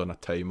 because it goes on a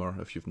timer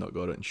if you've not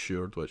got it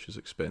insured, which is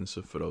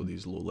expensive for all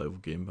these low-level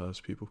Game Pass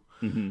people.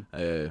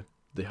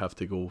 They have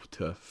to go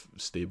to a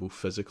stable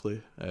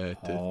physically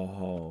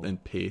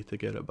and pay to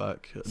get it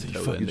back. So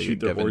you fucking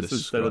shoot their horse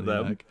instead of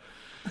them?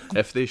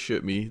 If they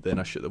shoot me, then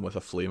I shoot them with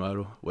a flame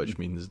arrow, which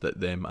means that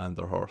them and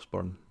their horse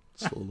burn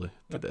slowly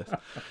to death.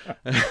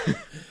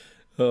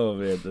 Oh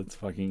man, that's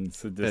fucking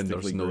sadistically and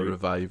there's no great.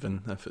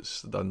 reviving if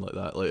it's done like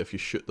that. Like if you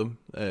shoot them,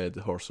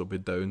 the horse will be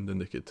down, then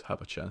they could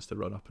have a chance to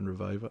run up and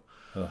revive it.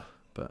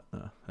 But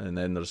and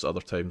then there's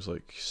other times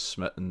like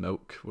Smith and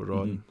Milk were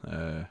on.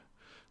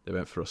 They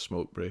went for a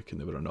smoke break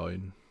and they were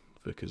annoying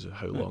because of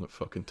how long it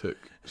fucking took.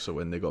 So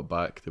when they got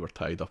back, they were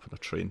tied up on a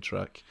train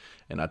track,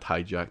 and I'd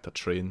hijacked a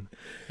train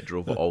and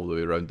drove it all the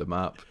way around the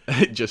map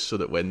just so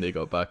that when they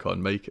got back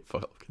on mic, it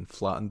fucking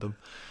flattened them.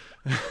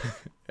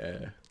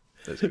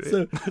 That's great.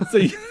 So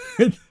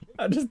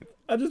I'm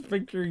just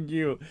picturing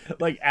you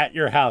like at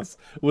your house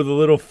with a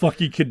little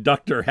fucking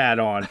conductor hat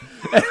on.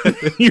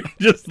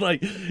 you're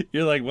like,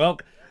 well,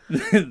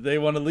 they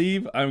want to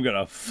leave, I'm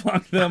gonna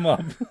fuck them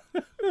up.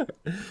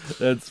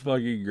 That's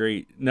fucking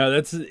great. No,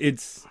 it's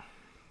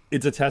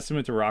a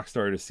testament to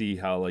Rockstar to see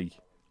how like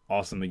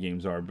awesome the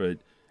games are, but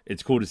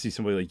it's cool to see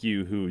somebody like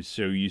you who is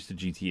so used to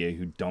GTA,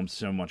 who dumps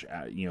so much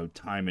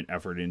time and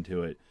effort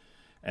into it,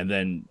 and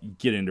then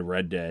get into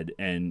Red Dead,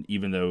 and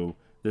even though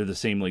they're the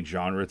same like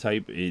genre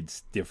type,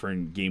 it's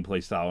different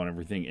gameplay style and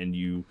everything, and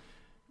you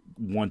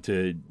want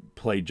to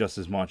play just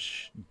as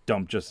much,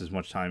 dump just as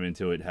much time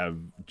into it, have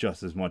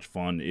just as much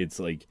fun. It's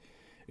like,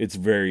 it's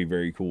very,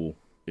 very cool.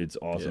 It's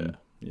awesome.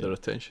 Yeah. Their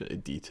attention to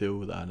detail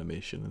with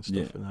animation and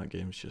stuff in that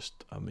game is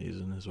just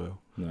amazing as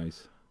well.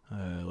 Nice.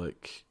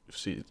 Like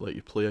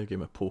you play a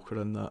game of poker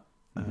in that,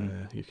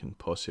 you can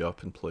posse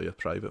up and play a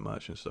private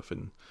match and stuff,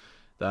 and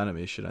the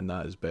animation in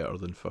that is better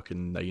than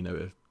fucking 9 out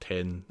of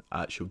 10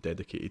 actual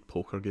dedicated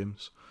poker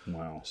games.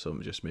 Wow. So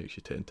it just makes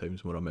you 10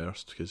 times more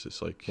immersed, because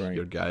it's like Right.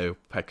 your guy will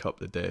pick up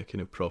the deck and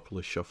he'll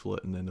properly shuffle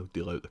it, and then he'll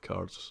deal out the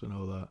cards and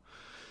all that.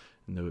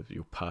 And then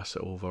you'll pass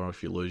it over.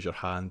 If you lose your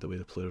hand, the way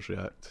the players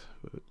react,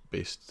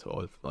 based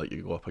on, like,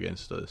 you go up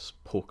against this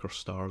poker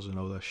stars and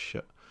all this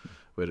shit,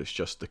 where it's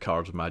just the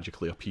cards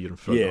magically appear in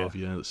front Yeah. of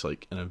you, and it's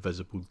like an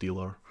invisible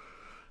dealer,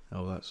 and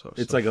all that sort of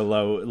It's stuff. like a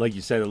low, like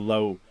you said,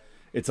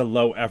 it's a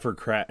low effort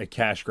a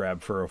cash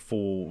grab for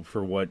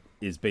what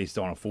is based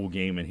on a full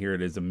game, and here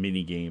it is, a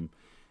mini game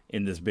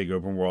in this big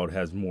open world,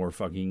 has more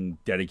fucking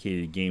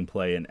dedicated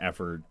gameplay and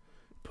effort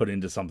put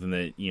into something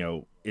that, you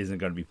know, isn't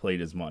going to be played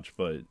as much.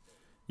 But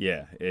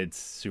yeah, it's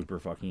super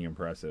fucking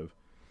impressive.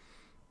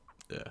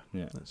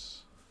 Yeah.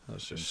 That's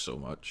just so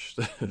much.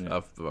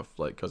 I've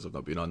like, because I've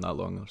not been on that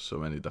long, there's so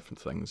many different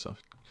things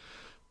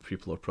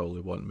people are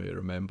probably wanting me to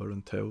remember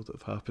and tell that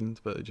have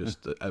happened, but it just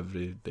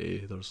every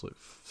day there's like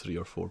 3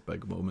 or 4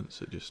 big moments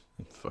that just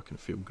fucking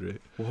feel great.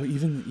 Well,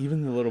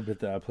 even the little bit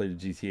that I played at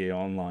GTA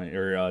Online,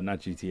 or not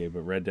GTA, but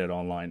Red Dead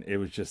Online, it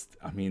was just,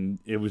 I mean,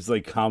 it was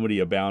like comedy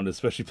abound,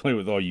 especially playing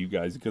with all you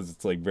guys, because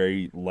it's like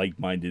very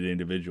like-minded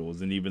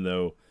individuals, and even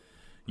though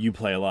you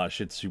play a lot of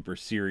shit super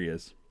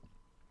serious,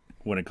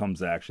 when it comes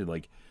to actually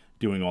like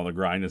doing all the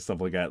grind and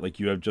stuff like that, like,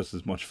 you have just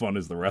as much fun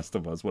as the rest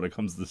of us when it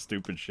comes to the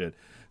stupid shit.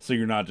 So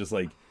you're not just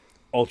like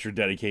ultra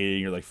dedicated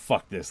and you're like,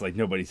 fuck this, like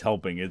nobody's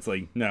helping. It's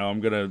like, no,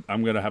 I'm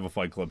gonna have a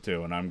fight club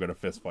too, and I'm gonna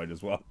fist fight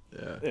as well.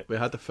 Yeah, we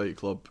had the fight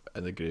club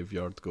in the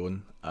graveyard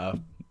going. I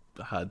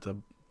had a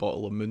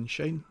bottle of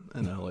moonshine,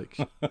 and I like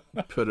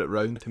put it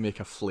round to make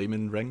a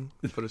flaming ring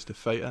for us to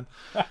fight in.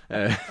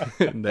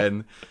 And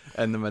then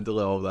in the middle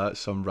of all that,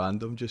 some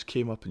random just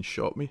came up and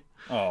shot me.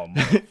 Oh,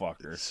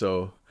 motherfucker.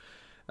 So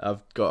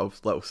I've got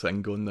a little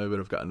thing going now where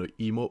I've got an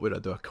emote where I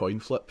do a coin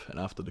flip, and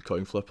after the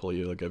coin flip I'll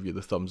either give you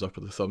the thumbs up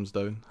or the thumbs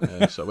down.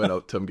 So I went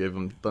up to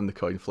him, done the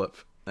coin flip,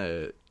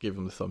 gave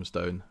him the thumbs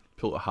down,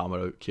 pulled a hammer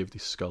out, caved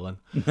his skull in,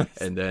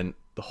 and then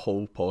the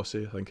whole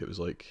posse, I think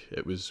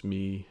it was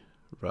me,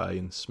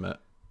 Ryan, Smith,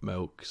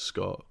 Milk,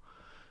 Scott,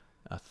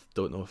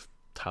 don't know if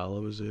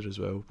Tala was there as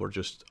well. We're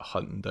just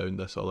hunting down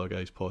this other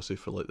guy's posse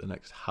for like the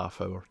next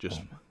half hour,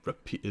 just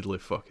repeatedly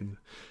fucking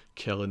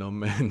killing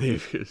him, and he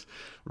was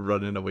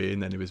running away,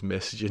 and then he was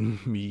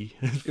messaging me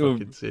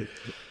fucking say,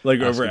 like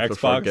over asking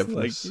for Xbox,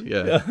 forgiveness. like,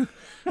 yeah.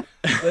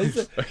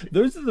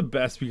 Those are the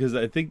best, because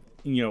I think,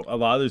 you know, a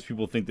lot of those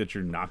people think that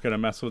you're not gonna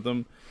mess with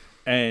them,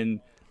 and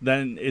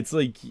then it's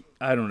like,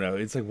 I don't know,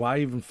 it's like, why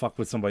even fuck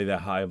with somebody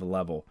that high of a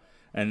level?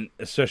 And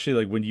especially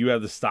like when you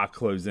have the stock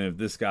closed in, if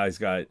this guy's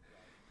got,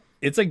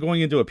 it's like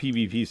going into a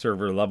PvP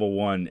server level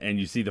 1 and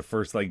you see the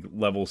first like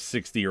level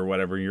 60 or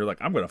whatever, and you're like,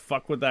 I'm gonna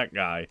fuck with that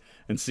guy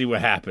and see what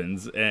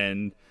happens,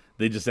 and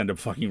they just end up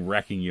fucking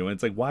wrecking you. And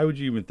it's like, why would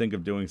you even think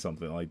of doing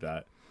something like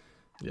that?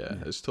 Yeah,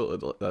 it's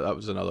totally, that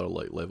was another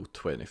like level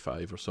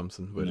 25 or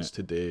something, whereas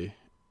today,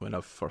 when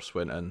I first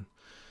went in,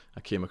 I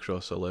came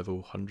across a level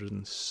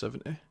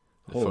 170. The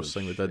Holy first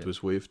thing we did shit.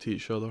 was wave to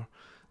each other.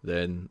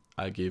 Then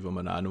I gave him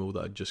an animal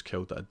that I'd just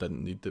killed that I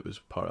didn't need, that was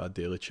part of a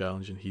daily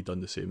challenge, and he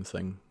done the same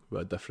thing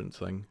with a different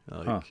thing.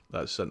 Like,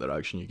 that's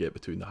interaction you get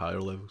between the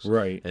higher levels.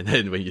 Right. And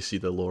then when you see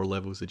the lower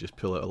levels, they just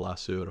pull out a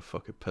lasso or a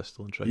fucking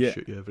pistol and try to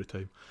shoot you every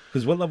time.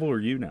 Because what level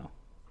are you now?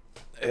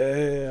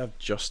 I've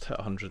just hit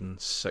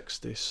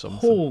 160 something.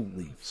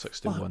 Holy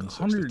 61,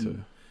 fuck,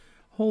 62.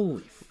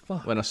 Holy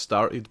fuck. When I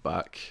started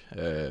back,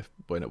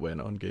 when it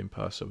went on Game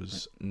Pass, I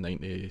was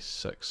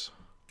 96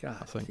 God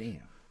I think.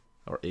 damn.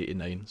 or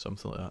 89,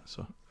 something like that.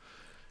 So,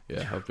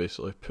 yeah, I've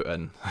basically put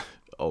in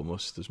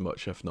almost as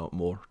much, if not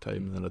more,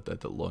 time than I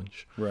did at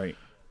launch. Right.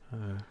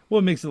 Well,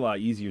 it makes it a lot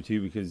easier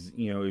too, because,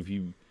 you know,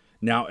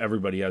 now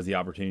everybody has the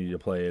opportunity to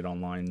play it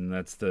online, and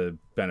that's the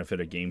benefit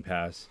of Game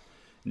Pass.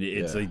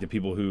 It's like the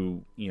people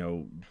who, you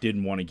know,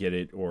 didn't want to get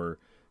it or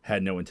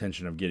had no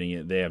intention of getting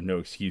it, they have no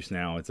excuse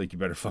now. It's like, you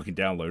better fucking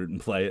download it and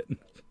play it.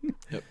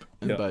 Yep.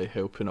 And by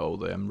helping all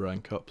them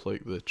rank up,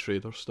 like the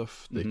trader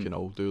stuff, they can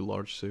all do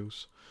large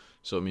sales.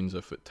 So it means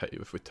if we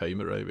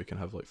time it right, we can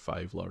have like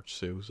 5 large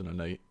sales in a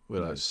night,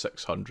 where that's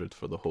 600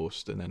 for the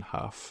host and then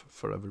half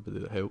for everybody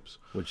that helps.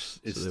 Which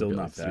is so still get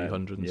not like bad.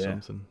 300 and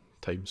something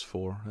times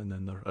 4, and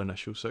then their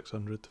initial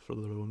 600 for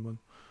their own one.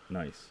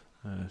 Nice.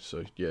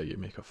 So yeah, you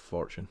make a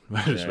fortune.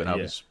 Whereas when I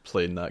was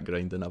playing that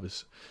grinding,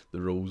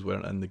 the rolls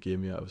weren't in the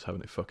game yet. I was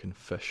having to fucking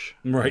fish.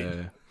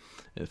 Right.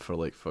 For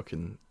like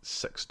fucking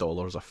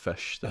 $6 a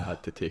fish that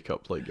had to take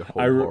up like your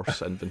whole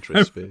horse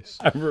inventory space.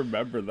 I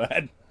remember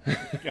that.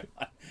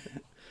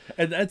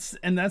 And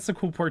that's the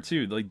cool part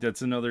too. Like,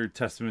 that's another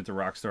testament to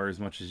Rockstar. As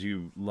much as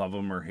you love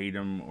them or hate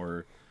them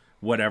or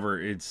whatever,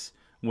 it's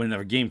when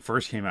the game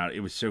first came out,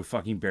 it was so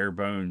fucking bare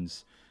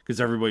bones, because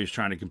everybody was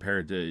trying to compare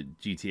it to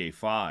GTA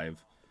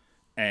 5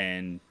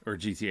 or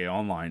GTA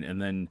Online, and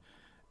then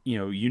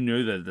you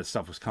know that the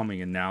stuff was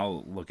coming, and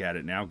now look at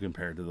it now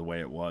compared to the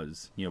way it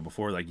was.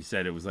 Before, like you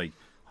said, it was like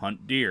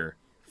hunt deer,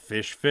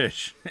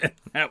 fish.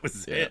 That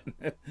was it.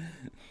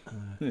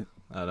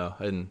 I know,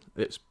 and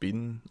it's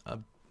been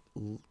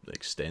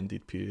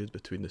extended period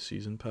between the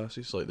season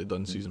passes. Like, they'd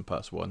done season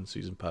pass 1,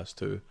 season pass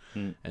 2,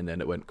 and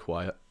then it went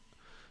quiet.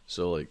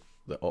 So, like,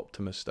 the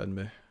optimist in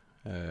me,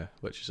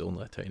 which is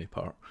only a tiny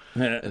part,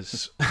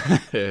 is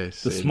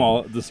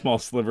the small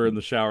sliver in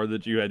the shower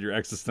that you had your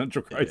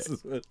existential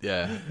crisis with.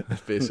 Yeah,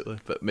 basically.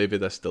 But maybe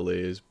this delay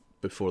is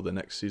before the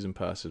next season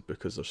passes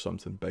because there's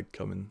something big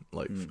coming.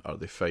 Like, are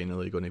they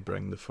finally going to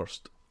bring the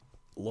first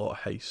lot of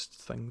heist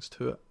things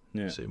to it?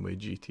 Yeah. Same way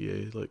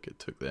GTA, like, it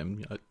took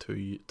them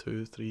 2,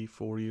 3,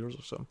 4 years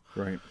or something,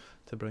 right,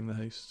 to bring the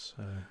heists.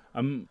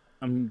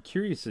 I'm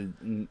curious,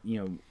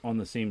 on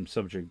the same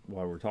subject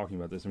while we're talking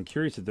about this, I'm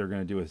curious if they're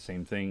going to do the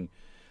same thing,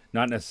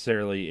 not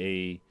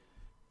necessarily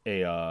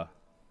a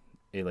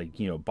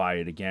like, buy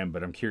it again,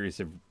 but I'm curious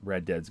if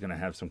Red Dead's going to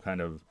have some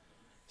kind of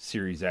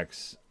Series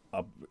X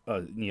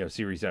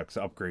Series X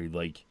upgrade,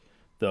 like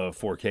the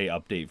 4K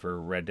update for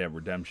Red Dead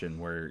Redemption,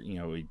 where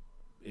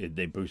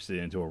they boosted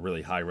it into a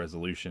really high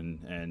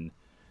resolution and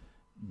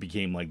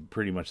became like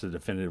pretty much the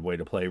definitive way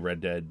to play Red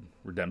Dead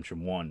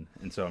Redemption 1.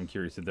 And so I'm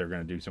curious if they're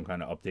going to do some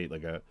kind of update,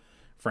 like a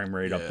frame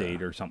rate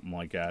update or something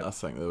like that. I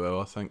think they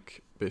will. I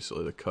think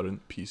basically the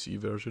current PC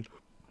version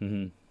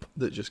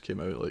that just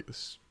came out like the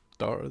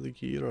start of the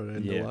year or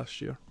end of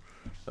last year,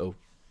 it'll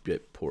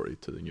get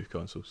ported to the new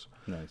consoles.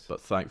 Nice.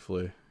 But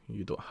thankfully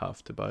you don't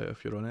have to buy it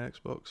if you're on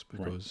Xbox,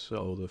 because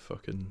all the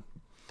fucking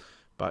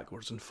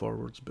backwards and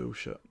forwards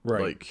bullshit.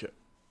 Right. Like,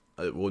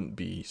 it won't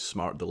be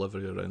smart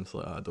delivery or anything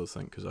like that, I don't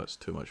think, because that's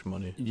too much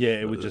money. Yeah,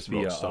 it would just be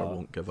Rockstar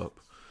won't give up.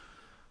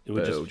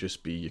 It'll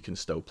just be you can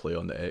still play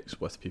on the X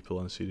with people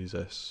on Series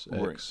S,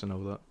 X, and all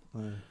that.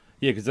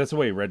 Yeah, because that's the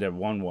way Red Dead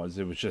 1 was.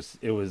 It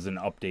was an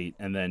update,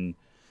 and then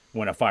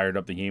when I fired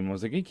up the game, I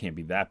was like, it can't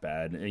be that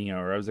bad. And,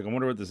 or I was like, I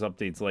wonder what this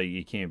update's like.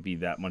 It can't be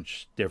that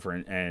much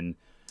different. And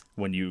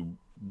when you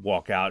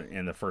walk out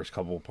in the first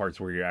couple of parts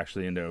where you're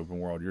actually into open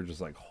world, you're just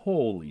like,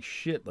 holy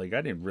shit, like,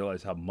 I didn't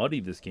realize how muddy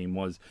this game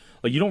was.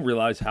 Like, you don't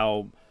realize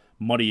how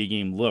muddy a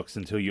game looks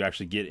until you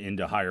actually get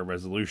into higher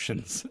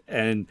resolutions,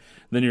 and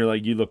then you're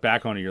like, you look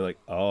back on it, you're like,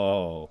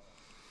 oh,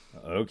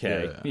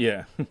 okay.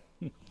 Yeah.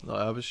 Like,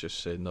 I was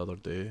just saying the other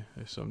day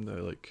someday,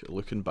 like,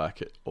 looking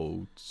back at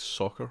old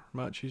soccer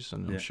matches,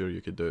 and I'm sure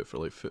you could do it for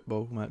like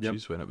football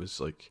matches when it was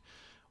like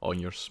on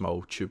your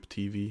small tube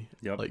TV.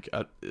 Like,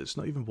 it's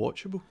not even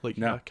watchable.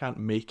 Like, I can't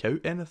make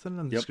out anything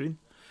on the screen.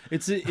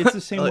 It's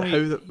the same like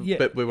way.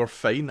 But we were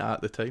fine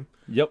at the time.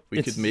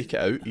 We could make it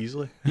out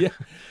easily.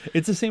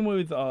 It's the same way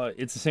with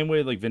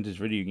like vintage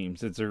video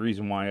games. It's the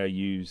reason why I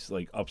use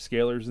like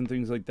upscalers and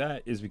things like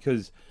that, is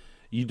because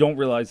you don't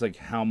realize like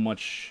how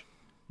much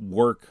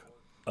work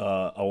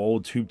an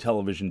old tube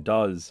television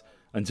does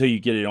until you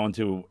get it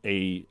onto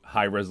a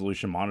high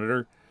resolution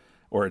monitor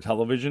or a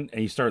television,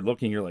 and you start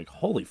looking, you're like,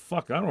 holy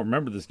fuck, I don't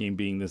remember this game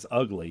being this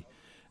ugly.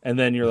 And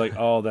then you're like,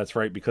 oh, that's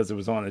right, because it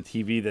was on a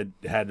TV that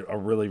had a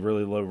really,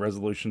 really low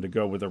resolution to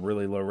go with a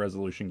really low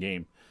resolution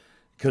game.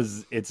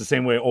 Because it's the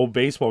same way old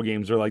baseball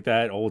games are like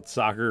that, old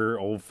soccer,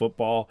 old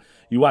football.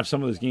 You watch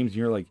some of those games and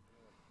you're like,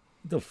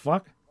 what the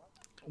fuck?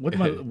 What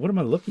am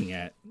I looking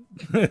at?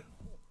 I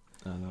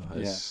know,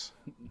 it's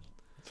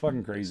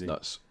fucking crazy. It's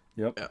nuts.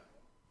 Yep.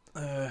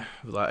 Yeah.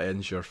 That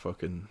ends your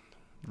fucking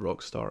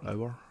Rockstar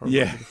hour, or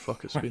whatever the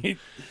fuck it's been.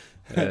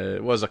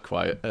 It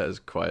is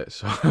quiet,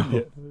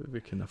 so we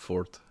can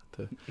afford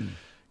to,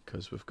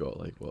 because we've got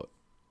like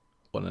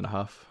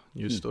 1.5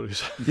 news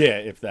stories. Yeah,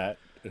 if that.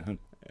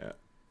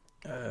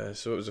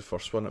 So it was the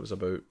first one. It was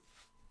about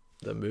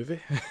the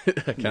movie.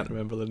 I can't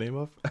remember the name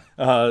of.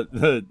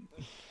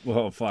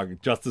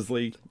 Justice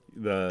League.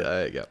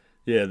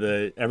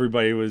 The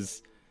everybody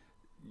was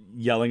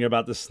yelling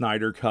about the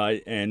Snyder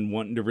Cut and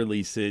wanting to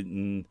release it,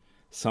 and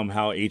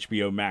somehow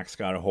HBO Max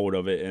got a hold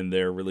of it, and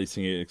they're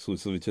releasing it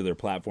exclusively to their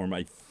platform,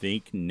 I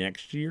think,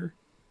 next year.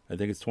 I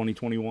think it's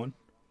 2021.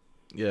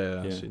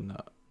 Yeah, I've seen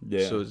that.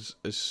 Yeah. So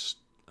it's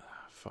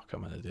fuck,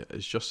 I'm an idiot.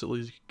 Is Justice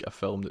League a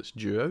film that's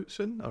due out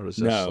soon, or is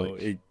this No,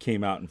 it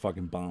came out and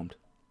fucking bombed.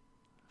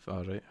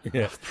 All right.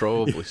 Yeah. I've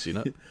probably seen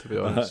it, to be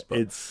honest. But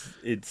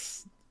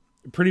It's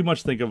pretty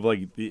much think of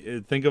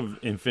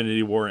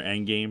Infinity War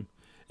Endgame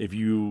if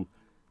you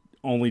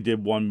only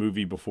did one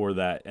movie before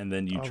that, and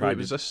then you tried.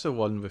 Was this the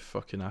one with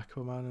fucking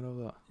Aquaman and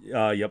all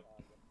that? Yep.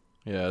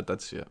 Yeah, I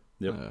did see it.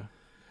 Yep.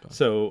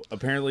 So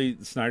apparently,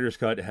 Snyder's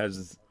Cut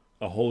has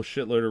a whole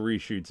shitload of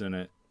reshoots in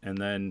it, and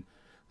then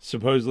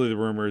supposedly the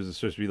rumor is it's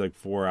supposed to be like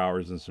 4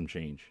 hours and some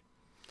change.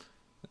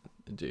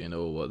 Do you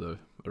know what the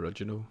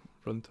original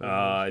runtime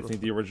was? I think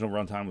the original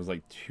runtime was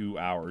like 2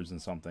 hours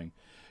and something.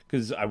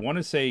 Because I want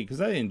to say,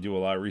 because I didn't do a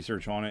lot of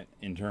research on it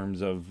in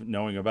terms of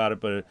knowing about it,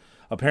 but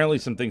apparently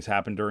some things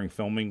happened during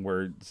filming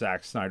where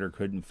Zack Snyder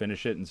couldn't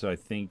finish it, and so I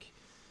think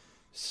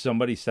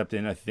somebody stepped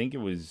in. I think it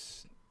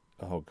was,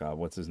 oh god,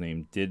 what's his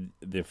name? Did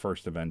the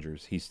first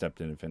Avengers. He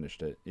stepped in and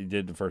finished it. He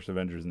did the first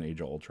Avengers and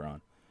Age of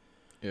Ultron.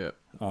 Yeah.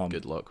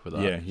 Good luck with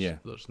that. Yeah.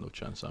 There's no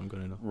chance I'm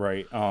going to know.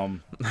 Right.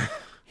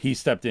 He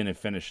stepped in and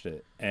finished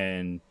it,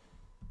 and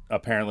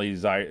apparently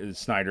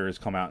Snyder has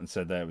come out and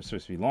said that it was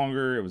supposed to be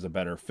longer. It was a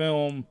better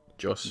film.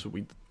 Josh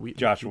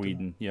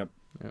Whedon. Yep.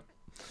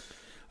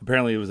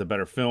 Apparently, it was a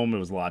better film. It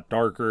was a lot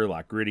darker, a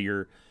lot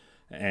grittier,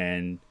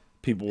 and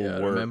people Yeah, I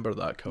were. remember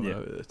that coming Yeah.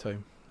 out at the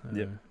time.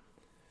 Yep.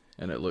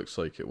 And it looks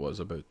like it was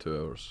about 2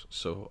 hours.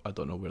 So I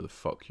don't know where the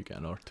fuck you get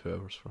another 2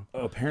 hours from.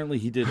 Apparently,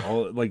 he did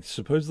all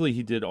supposedly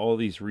he did all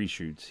these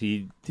reshoots.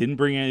 He didn't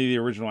bring any of the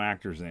original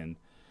actors in.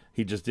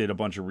 He just did a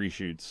bunch of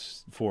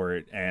reshoots for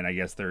it, and I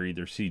guess they're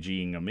either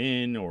CGing them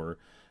in or,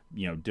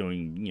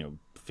 doing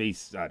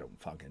face. I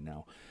don't fucking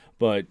know,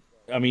 but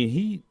I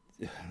mean,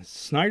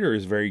 Snyder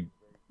is very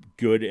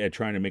good at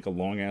trying to make a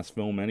long ass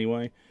film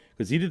anyway,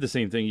 because he did the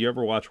same thing. You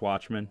ever watch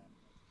Watchmen?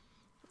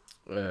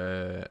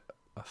 I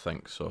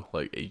think so.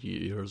 Like 8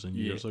 years and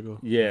years ago.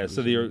 Yeah.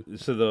 So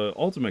the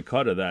ultimate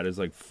cut of that is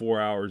like 4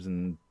 hours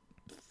and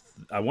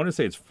I want to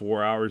say it's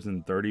 4 hours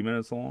and 30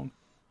 minutes long,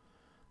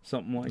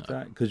 something like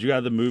that. Because you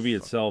got the movie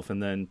itself,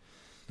 and then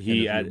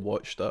he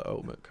watched that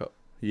Ultimate Cut.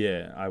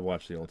 Yeah, I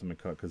watched the ultimate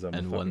cut because I'm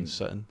in one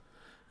sitting.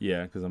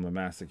 Yeah, because I'm a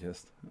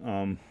masochist.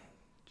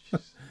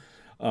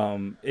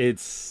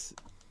 It's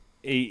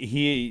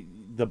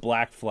the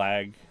Black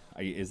Flag.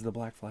 Is the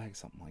Black Flag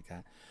something like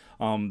that?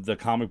 The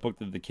comic book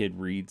that the kid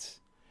reads,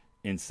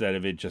 instead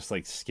of it just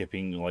like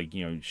skipping, like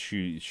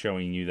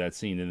showing you that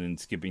scene and then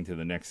skipping to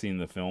the next scene in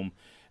the film,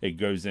 it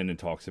goes in and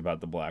talks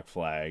about the Black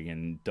Flag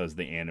and does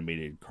the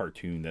animated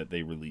cartoon that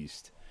they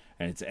released,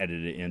 and it's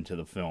edited into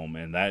the film,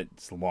 and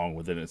that's long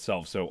within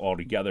itself. So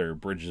altogether,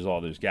 it bridges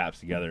all those gaps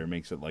together. It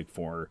makes it like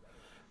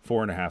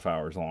 4.5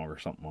 hours long or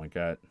something like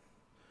that.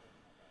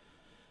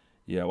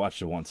 Yeah, I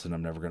watched it once, and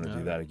I'm never going to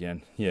do that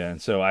again. Yeah,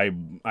 and so I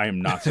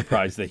am not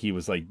surprised that he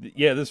was like,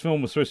 yeah, this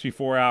film was supposed to be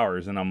 4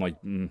 hours, and I'm like,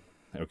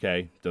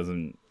 okay,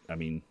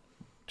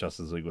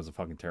 Justice League was a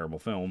fucking terrible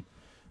film.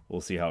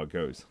 We'll see how it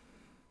goes.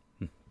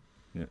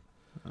 Yeah.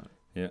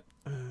 Yeah.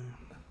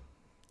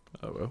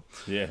 Oh, well.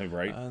 Yeah,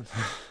 right.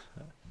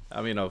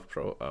 I mean,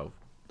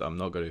 I'm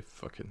not going to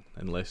fucking,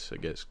 unless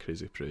it gets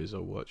crazy praise,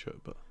 I'll watch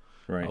it, but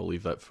Right. I'll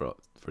leave that for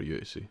you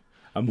to see.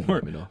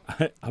 Let me know.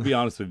 I'll be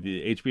honest with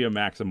you. HBO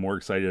Max, I'm more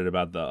excited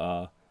about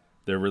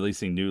they're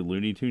releasing new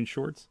Looney Tunes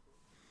shorts.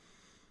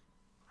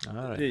 All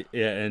right.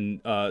 Yeah, and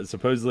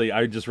supposedly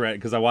I just read,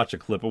 because I watched a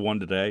clip of one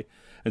today,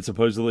 and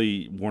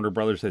supposedly Warner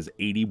Brothers has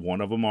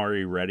 81 of them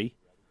already ready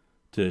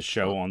to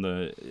show on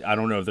the. I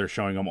don't know if they're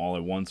showing them all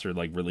at once or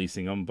like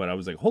releasing them, but I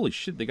was like, holy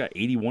shit, they got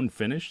 81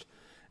 finished.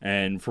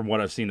 And from what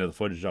I've seen of the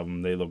footage of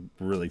them, they look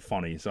really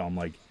funny. So I'm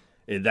like,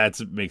 that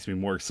makes me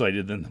more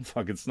excited than the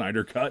fucking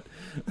Snyder cut.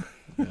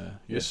 Yeah,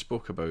 you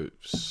spoke about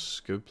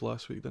Scoob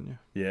last week, didn't you?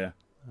 Yeah.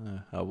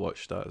 I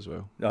watched that as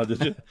well. Oh,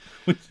 did you?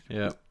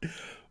 Yeah.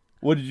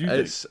 What did you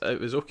think? It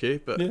was okay,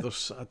 but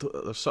there's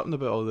something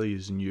about all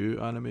these new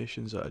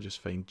animations that I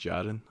just find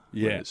jarring.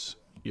 Yeah.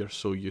 You're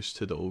so used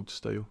to the old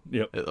style.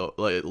 Yep.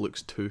 It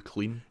looks too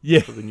clean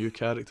for the new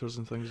characters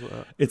and things like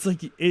that. It's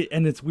like,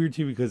 and it's weird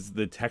too because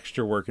the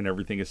texture work and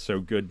everything is so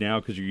good now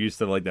because you're used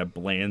to like that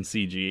bland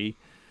CG.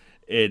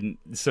 And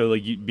so,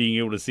 like, being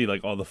able to see,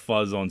 like, all the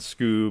fuzz on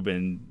Scoob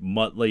and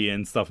Muttley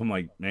and stuff, I'm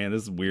like, man,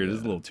 this is weird. This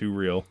is a little too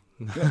real.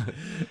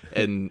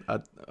 And I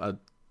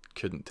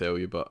couldn't tell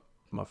you, but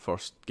my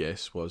first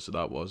guess was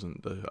that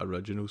wasn't the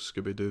original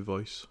Scooby-Doo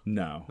voice.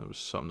 No. There was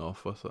something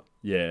off with it.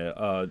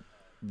 Yeah,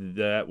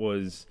 that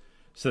was...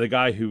 So the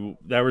guy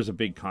that was a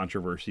big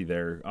controversy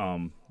there.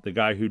 The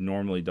guy who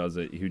normally does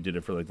it, who did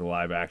it for, like, the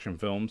live-action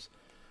films,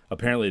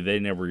 apparently they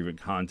never even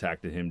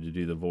contacted him to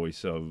do the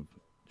voice of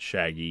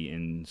Shaggy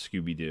and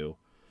Scooby-Doo.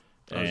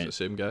 Is it the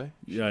same guy?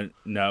 Yeah,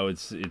 no,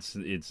 it's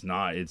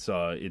not. It's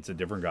a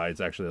different guy.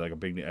 It's actually like a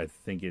big. I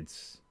think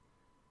it's.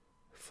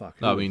 Fuck.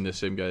 No, I mean the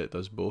same guy that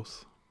does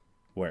both.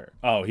 Where?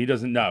 Oh, he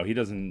doesn't. No, he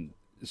doesn't.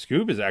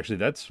 Scoob is actually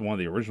that's one of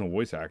the original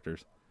voice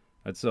actors.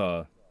 That's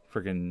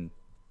freaking.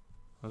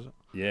 Is it?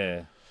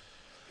 Yeah,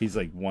 he's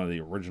like one of the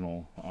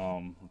original.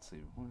 Let's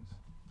see.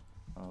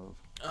 I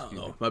don't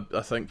know.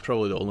 I think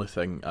probably the only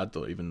thing, I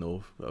don't even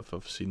know if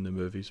I've seen the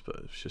movies, but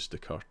it's just the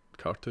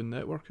Cartoon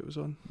Network it was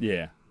on.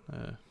 Yeah.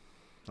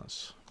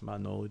 That's my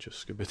knowledge of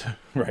Scooby-Doo.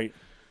 Right.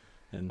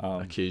 And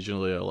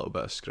occasionally a little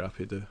bit of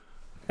Scrappy-Doo.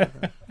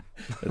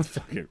 That's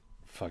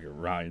fucking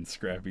Ryan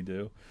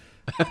Scrappy-Doo.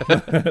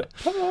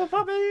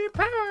 Puppy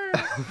power.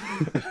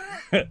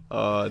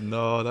 Oh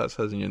no, that's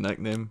his new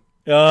nickname.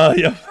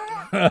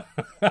 Yeah.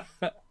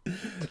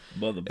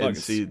 And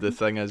see, the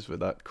thing is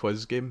with that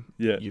quiz game,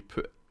 yeah, you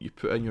put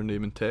in your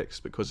name in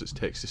text because it's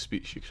text to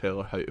speech. You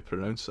tell her how to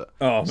pronounce it.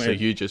 Oh man! So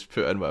you just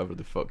put in whatever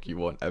the fuck you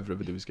want.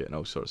 Everybody was getting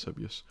all sorts of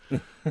abuse.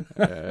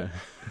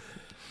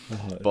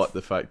 But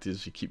the fact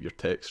is, you keep your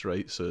text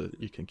right so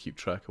you can keep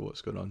track of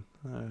what's going on.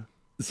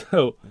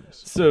 So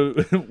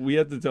we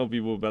have to tell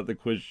people about the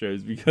quiz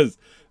shows because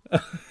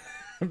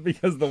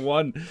the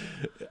one,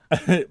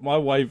 my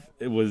wife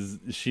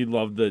she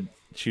loved that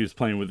she was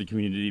playing with the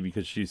community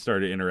because she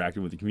started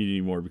interacting with the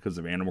community more because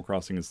of Animal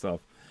Crossing and stuff.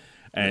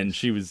 And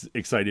she was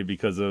excited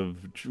because of,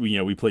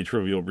 we played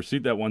Trivial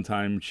Pursuit that one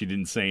time. She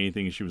didn't say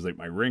anything. She was like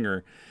my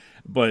ringer.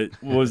 But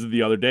what was it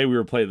the other day? We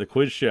were playing the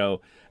quiz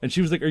show, and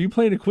she was like, "Are you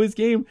playing a quiz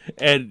game?"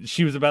 And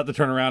she was about to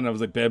turn around, and I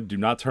was like, "Babe, do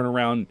not turn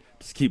around.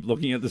 Just keep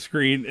looking at the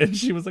screen." And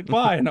she was like,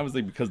 "Why?" And I was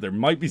like, "Because there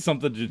might be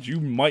something that you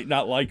might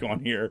not like on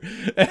here."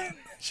 And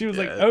she was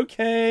like,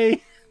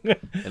 "Okay."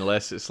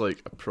 Unless it's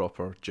like a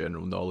proper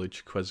general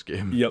knowledge quiz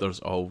game, Yep. there's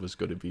always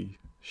going to be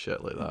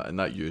shit like that. And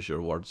that use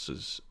your words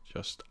is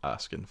just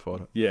asking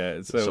for it.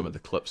 Yeah, so Some of the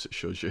clips it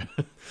shows you.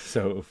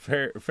 So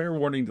fair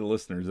warning to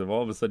listeners: if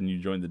all of a sudden you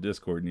join the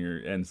Discord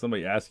and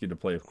somebody asks you to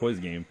play a quiz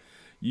game,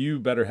 you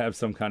better have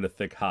some kind of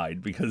thick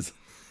hide because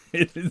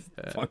it is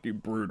fucking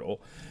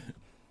brutal.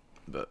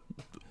 But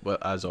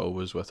as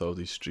always with all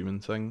these streaming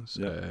things,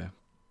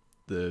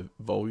 the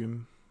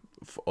volume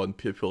on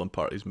people and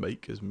parties'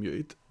 mic is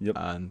muted,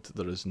 and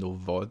there is no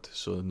VOD,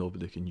 so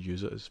nobody can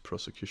use it as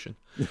prosecution.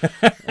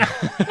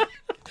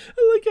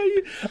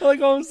 I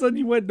like all of a sudden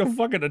you went into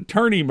fucking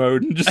attorney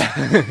mode and just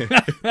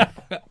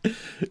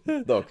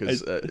No,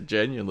 because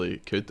genuinely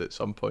could at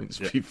some points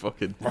be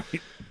fucking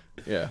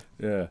yeah.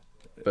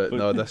 But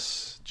no,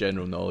 this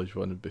general knowledge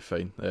one would be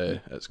fine.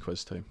 It's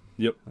quiz time.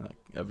 Yep.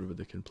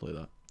 Everybody can play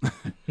that.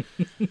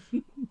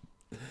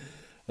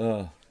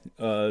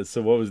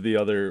 So what was the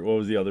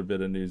other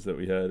bit of news that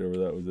we had, or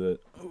that was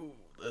it?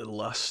 The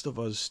Last of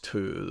Us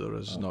 2, there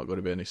is not going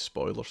to be any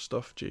spoiler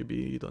stuff.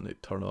 JB, you don't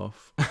need to turn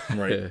off.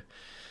 Right.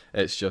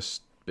 It's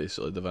just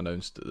basically they've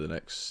announced that the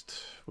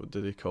next, what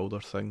do they call their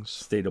things?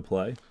 State of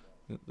play.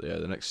 Yeah,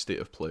 the next state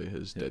of play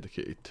is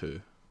dedicated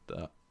to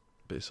that,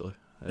 basically.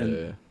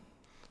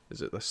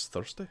 Is it this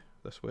Thursday?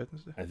 This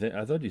Wednesday?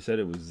 I thought you said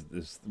it was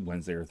this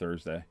Wednesday or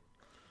Thursday.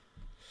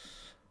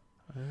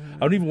 I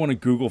don't even want to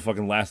Google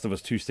fucking Last of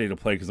Us 2 State of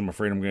Play because I'm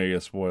afraid I'm going to get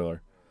a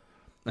spoiler.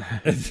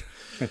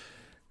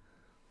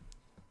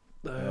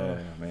 Oh,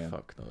 man.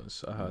 Fuck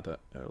knows. I had it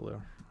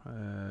earlier.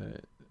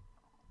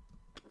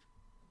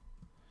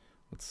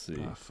 Let's see.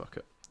 Fuck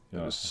it. It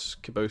was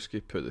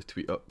Kabowski put the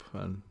tweet up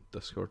and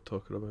Discord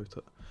talking about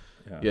it.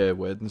 Yeah,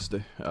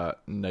 Wednesday at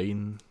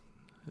 9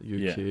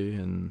 UK,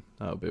 and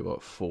that'll be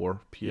about 4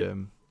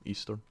 PM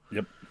Eastern.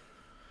 Yep.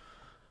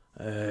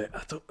 I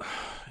don't.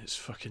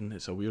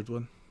 It's a weird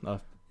one. I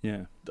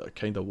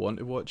kind of want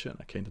to watch it, and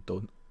I kind of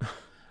don't.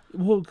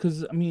 Well,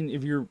 because I mean, I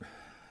mean,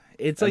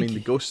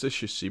 the Ghost of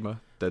Tsushima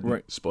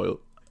didn't spoil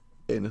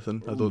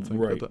anything. I don't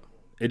think did it.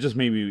 It just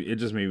made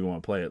me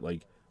want to play it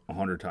like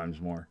 100 times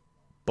more.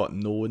 But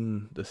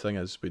knowing the thing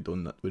is, we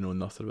know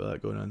nothing about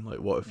that going in. Like,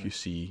 what if you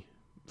see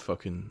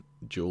fucking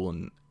Joel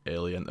and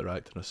Ellie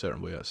interact in a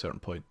certain way at a certain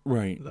point?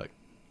 Right. Like,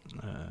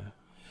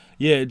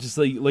 yeah, just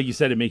like you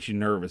said, it makes you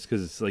nervous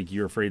because it's like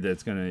you're afraid that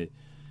it's gonna,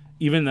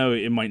 even though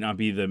it might not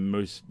be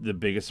the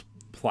biggest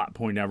plot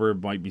point ever,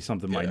 it might be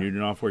something minute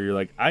enough where you're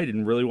like, I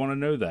didn't really want to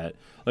know that.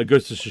 Like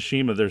Ghost of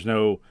Tsushima, there's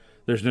no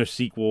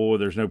sequel,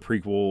 there's no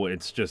prequel.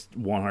 It's just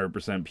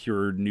 100%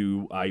 pure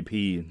new IP,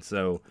 and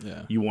so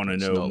you want to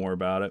know more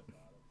about it.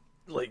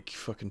 Like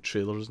fucking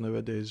trailers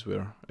nowadays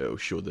where it'll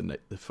show the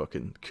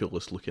fucking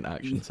coolest looking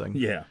action thing.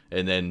 Yeah.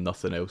 And then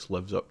nothing else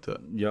lives up to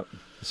it. Yep.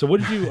 So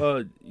what did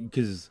you,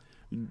 because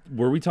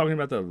were we talking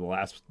about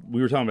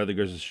we were talking about the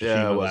Ghost of Tsushima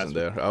Yeah, I wasn't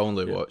there. I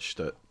only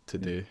watched it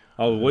today.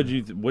 Oh, what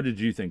did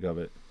you think of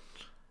it?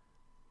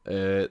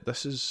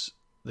 This is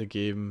the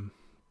game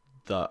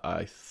that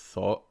I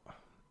thought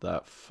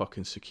that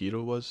fucking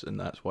Sekiro was, and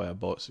that's why I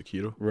bought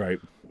Sekiro. Right.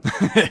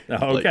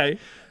 Okay.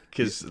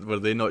 Because were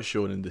they not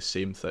shown in the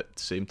same time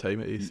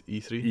at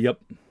E3? Yep.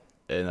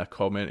 And I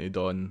commented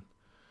on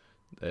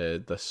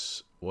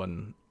this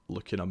one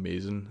looking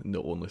amazing, and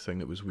the only thing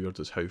that was weird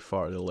is how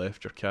far to the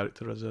left your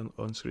character is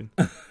on screen.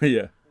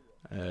 Yeah.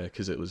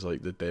 Because it was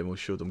like the demo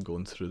showed him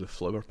going through the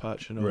flower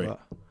patch and all that.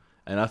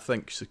 And I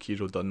think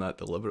Sekiro done that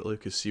deliberately,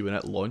 because see, when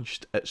it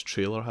launched, its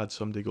trailer had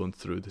somebody going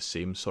through the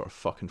same sort of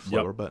fucking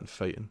flower bit and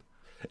fighting.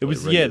 It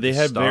was they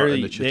had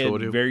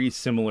very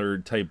similar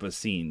type of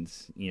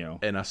scenes, you know.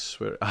 And I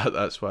swear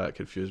that's why it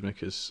confused me,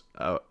 because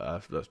I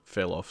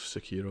fell off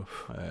Sekiro,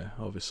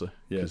 obviously,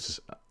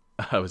 because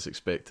I was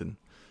expecting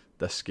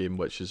this game,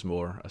 which is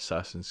more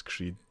Assassin's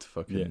Creed,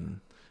 fucking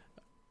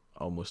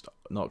almost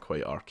not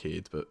quite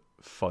arcade, but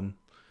fun.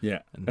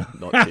 Yeah, and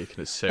not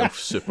taking itself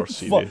super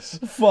serious.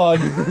 Fun,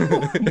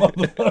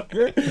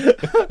 motherfucker.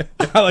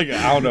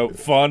 I don't know,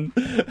 fun.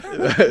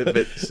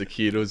 But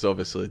Sekiro's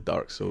obviously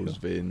Dark Souls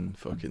vein,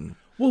 fucking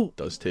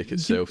does take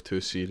itself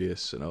too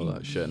serious and all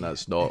that shit, and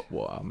that's not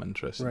what I'm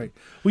interested in. Right.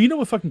 Well, you know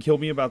what fucking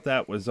killed me about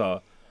that was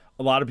a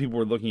lot of people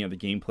were looking at the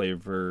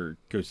gameplay for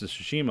Ghost of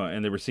Tsushima,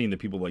 and they were seeing the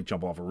people like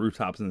jump off of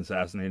rooftops and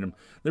assassinate them.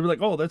 They were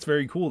like, "Oh, that's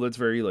very cool. That's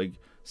very like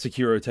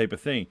Sekiro type of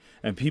thing."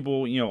 And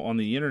people, on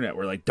the internet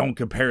were like, "Don't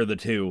compare the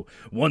two.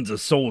 One's a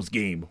Souls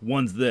game.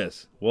 One's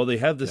this." Well, they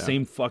have the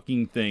same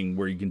fucking thing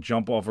where you can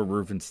jump off a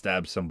roof and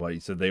stab somebody,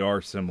 so they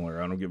are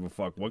similar. I don't give a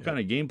fuck what kind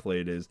of gameplay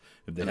it is.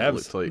 If they have,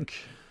 like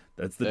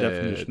that's the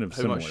definition of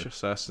similar. How much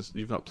Assassin's?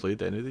 You've not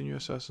played any of the new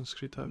Assassin's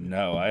Creed, have you?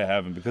 No, I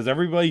haven't, because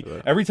every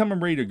time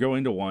I'm ready to go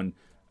into one,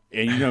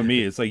 And you know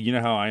me, it's like, you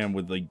know how I am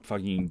with like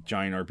fucking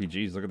giant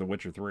RPGs. Look at The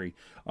Witcher 3.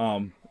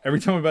 Every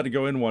time I'm about to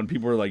go in one,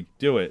 people are like,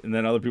 do it. And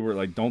then other people are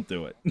like, don't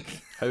do it.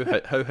 How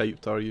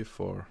hyped are you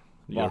for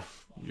Well,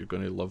 you're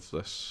going to love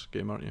this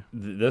game, aren't you?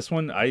 this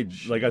one, I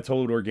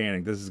told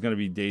Organic, this is going to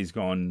be Days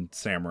Gone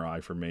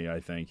Samurai for me, I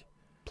think.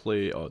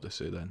 Play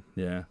Odyssey then.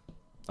 Yeah.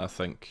 I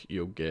think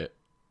you'll get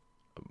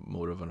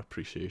more of an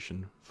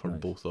appreciation for Nice.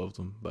 both of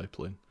them by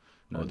playing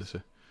Nice.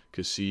 Odyssey.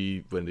 Because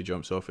see, when he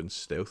jumps off and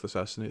stealth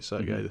assassinates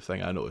that guy, the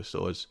thing I noticed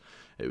was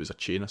it was a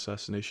chain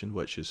assassination,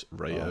 which is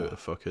right out of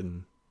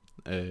fucking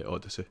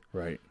Odyssey.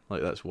 Right.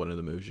 Like, that's one of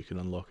the moves you can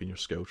unlock in your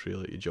skill tree.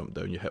 Like, you jump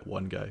down, you hit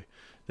one guy,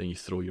 then you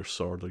throw your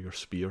sword or your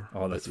spear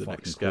Oh, that's at the fucking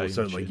next cool. guy.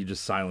 So, and like, chain. you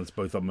just silence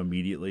both of them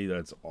immediately.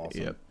 That's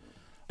awesome. Yep.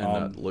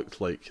 And that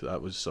looked like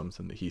that was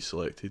something that he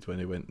selected when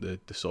he went the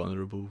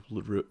dishonourable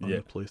route on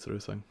the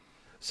playthrough thing.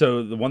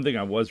 So the one thing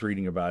I was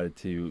reading about it,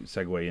 to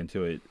segue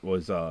into it,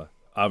 was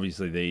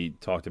obviously they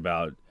talked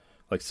about,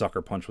 like,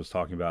 Sucker Punch was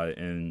talking about it,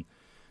 and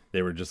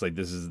they were just like,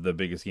 this is the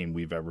biggest game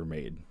we've ever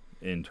made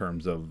in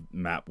terms of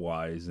map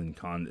wise and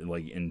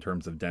like in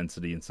terms of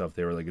density and stuff.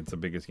 They were like, it's the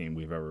biggest game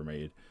we've ever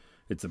made.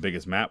 It's the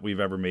biggest map we've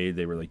ever made.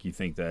 They were like, you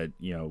think that,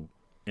 you know,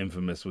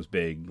 Infamous was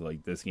big,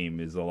 like this game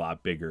is a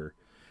lot bigger.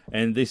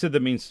 And they said the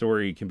main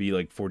story can be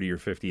like 40 or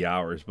 50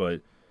 hours,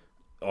 but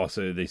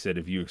also they said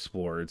if you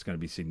explore, it's going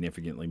to be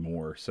significantly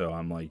more. So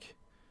I'm like,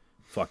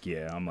 fuck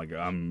yeah. I'm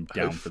down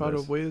How for far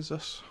this. away is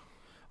this?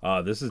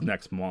 This is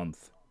next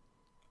month.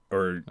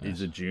 Or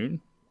is it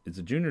June? Is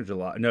it June or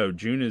July? No,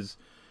 June is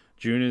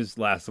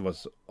Last of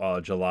Us.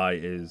 July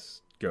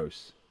is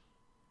Ghosts.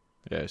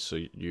 Yeah, so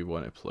you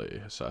want to play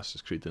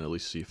Assassin's Creed and at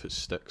least see if it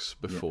sticks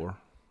before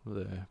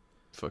the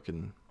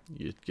fucking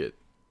you get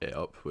it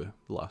up with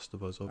Last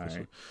of Us,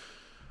 obviously.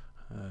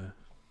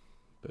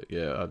 But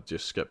yeah, I'd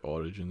just skip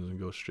Origins and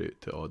go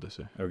straight to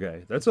Odyssey.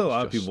 Okay, that's a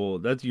lot of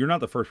people. You're not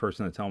the first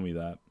person to tell me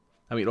that.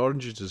 I mean,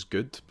 Origins is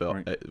good, but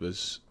Right. it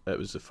was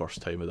the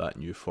first time of that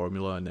new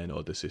formula, and then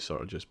Odyssey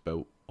sort of just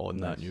built on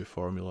that new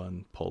formula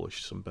and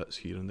polished some bits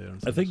here and there.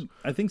 And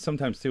I think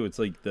sometimes too it's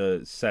like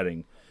the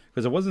setting,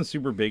 because I wasn't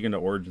super big into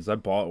Origins. I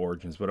bought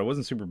Origins, but I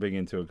wasn't super big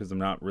into it because I'm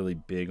not really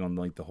big on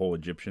like the whole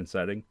Egyptian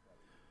setting.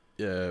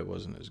 yeah, it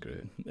wasn't as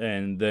great.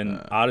 And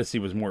then Odyssey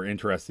was more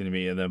interesting to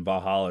me, and then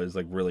Valhalla is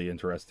like really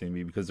interesting to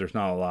me because there's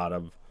not a lot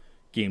of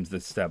games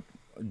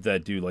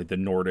that do like the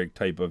Nordic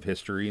type of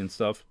history and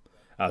stuff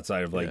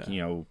outside of like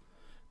you know,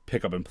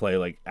 pick up and play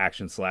like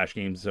action slash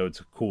games. So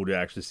it's cool to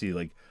actually see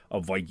like a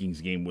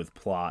Vikings game with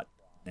plot,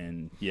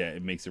 and yeah,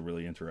 it makes it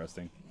really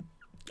interesting.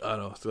 I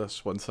know,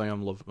 that's one thing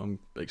I'm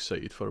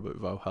excited for about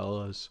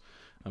Valhalla is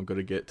I'm going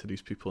to get to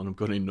these people and I'm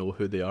going to know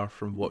who they are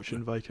from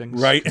watching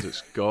Vikings. Right. Because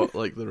it's got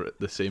like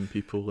the same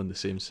people in the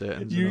same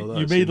settings and all that.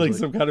 You It made seems like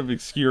some kind of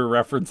obscure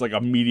reference like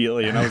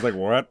immediately, and I was like,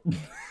 what?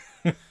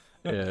 Yeah,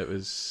 it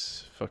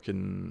was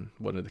fucking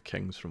one of the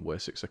kings from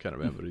Wessex. I can't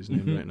remember his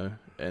name right now.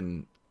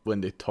 And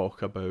when they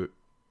talk about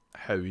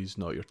how he's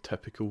not your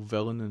typical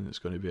villain and it's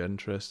going to be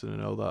interesting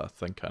and all that, I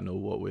think I know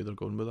what way they're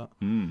going with that.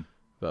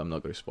 But I'm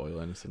not going to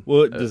spoil anything.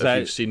 Well, If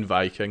you've seen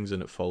Vikings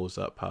and it follows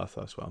that path,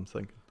 that's what I'm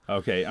thinking.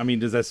 Okay, I mean,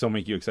 does that still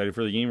make you excited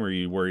for the game, or are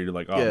you worried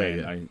like, oh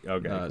man,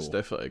 okay, no, cool. it's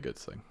definitely a good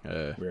thing.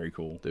 Very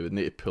cool. They would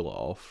need to pull it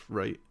off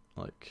right.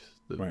 Like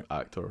the Right.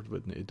 actor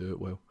would need to do it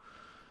well.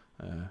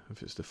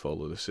 If it's to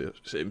follow the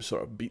same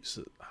sort of beats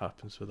that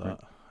happens with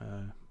that.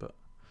 But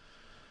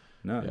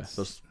No, yeah,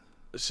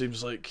 it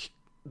seems like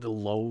the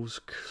lull's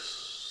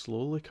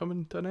slowly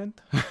coming to an end.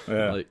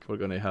 yeah. Like we're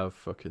gonna have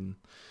fucking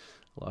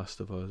Last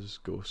of Us,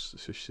 Ghost of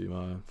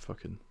Tsushima,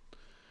 fucking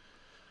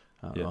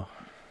I don't know,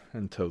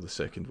 until the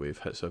second wave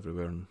hits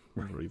everywhere and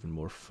we're even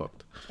more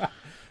fucked.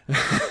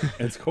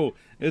 It's cool.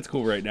 It's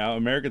cool right now.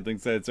 America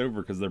thinks that it's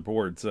over because they're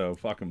bored. So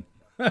fuck them.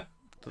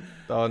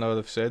 Oh no,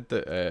 they've said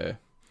that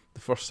the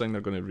first thing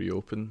they're going to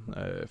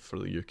reopen for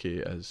the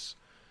UK is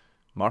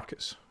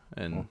markets.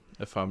 And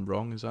if I'm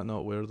wrong, is that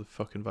not where the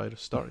fucking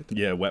virus started?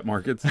 Yeah, wet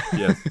markets.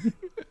 Yes.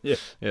 Yeah.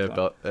 Yeah,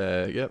 but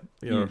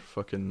your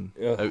fucking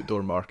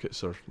outdoor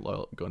markets are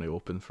going to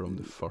open from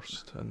the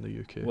first in the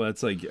UK. Well,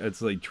 it's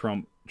like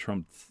Trump.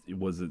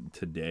 Was it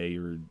today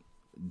or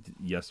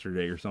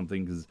yesterday or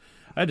something? Because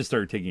I had to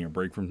start taking a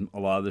break from a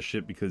lot of this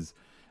shit because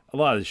a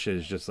lot of this shit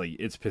is just like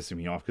it's pissing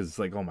me off because it's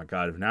like, oh my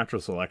god, if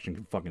natural selection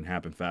could fucking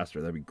happen faster,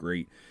 that'd be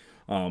great.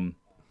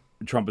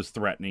 Trump is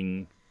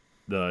threatening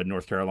the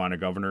North Carolina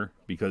governor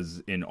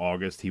because in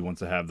August he wants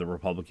to have the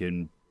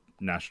Republican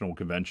National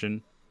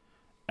Convention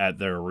at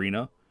their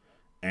arena.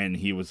 And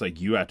he was like,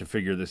 you have to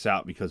figure this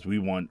out because we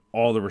want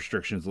all the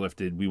restrictions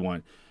lifted. We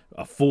want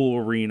a full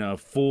arena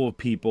full of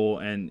people.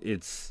 And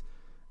it's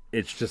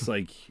just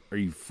like, are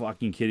you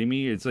fucking kidding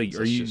me? It's like,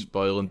 are you just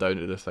boiling down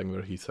to the thing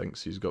where he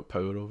thinks he's got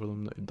power over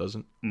them that he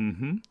doesn't?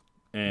 Mm-hmm.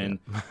 And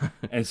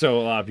and so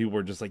a lot of people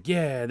were just like,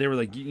 yeah, they were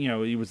like, you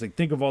know, he was like,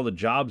 think of all the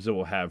jobs that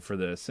we'll have for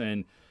this.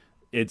 And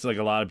it's like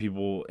a lot of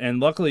people, and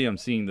luckily I'm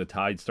seeing the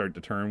tide start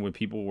to turn with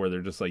people where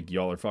they're just like,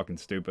 y'all are fucking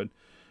stupid.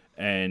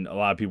 And a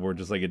lot of people were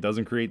just like, it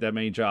doesn't create that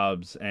many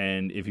jobs.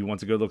 And if he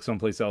wants to go look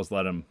someplace else,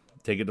 let him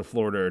take it to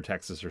Florida or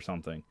Texas or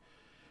something.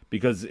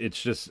 because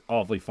it's just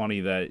awfully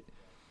funny that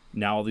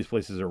now all these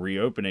places are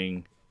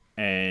reopening,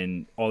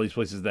 and all these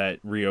places that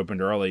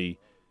reopened early,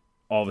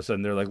 all of a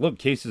sudden they're like, look,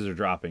 cases are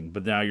dropping.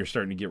 But now you're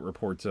starting to get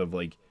reports of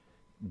like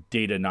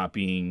data not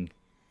being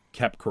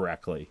kept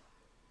correctly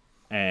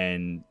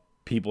and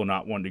people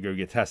not wanting to go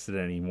get tested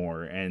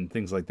anymore and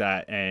things like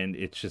that. And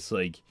it's just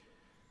like,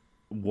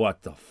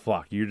 what the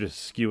fuck? You're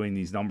just skewing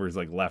these numbers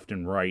like left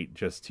and right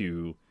just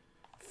to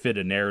fit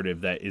a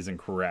narrative that isn't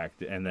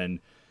correct. And then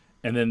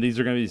these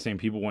are going to be the same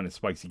people when it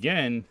spikes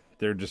again.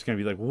 They're just going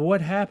to be like, well,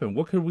 what happened?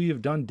 What could we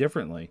have done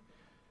differently?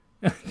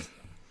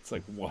 It's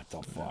like, what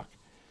the fuck?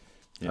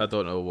 Yeah. I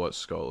don't know what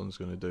Scotland's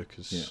going to do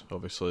because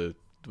obviously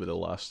with the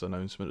last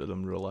announcement of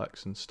them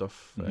relaxing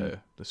stuff,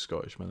 the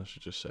Scottish minister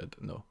just said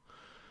no.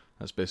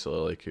 That's basically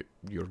like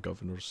your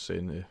governor's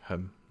saying to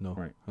him, no.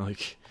 Right.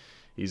 Like,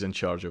 he's in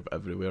charge of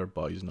everywhere,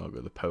 but he's not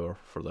got the power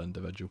for the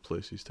individual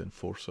places to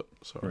enforce it,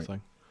 sort of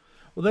thing.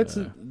 Well, that's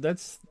the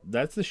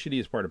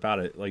shittiest part about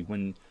it. Like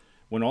when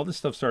all this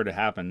stuff started to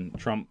happen,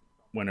 Trump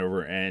went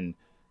over and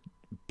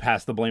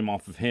passed the blame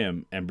off of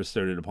him and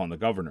bestowed it upon the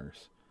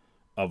governors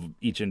of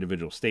each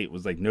individual state.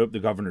 Was like, nope, the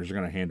governors are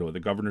going to handle it. The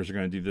governors are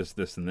going to do this,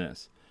 this, and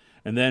this.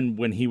 And then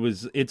when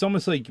it's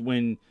almost like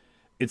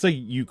it's like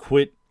you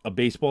quit a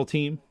baseball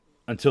team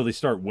until they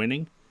start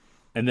winning,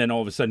 and then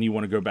all of a sudden you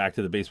want to go back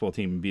to the baseball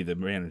team and be the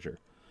manager.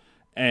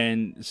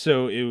 And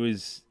so it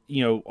was,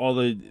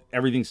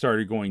 everything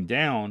started going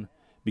down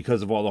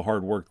because of all the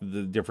hard work that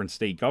the different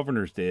state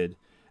governors did.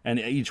 And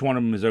each one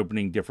of them is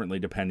opening differently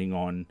depending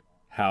on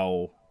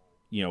how,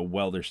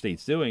 well their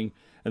state's doing.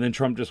 And then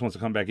Trump just wants to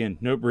come back in.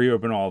 Nope,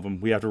 reopen all of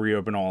them. We have to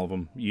reopen all of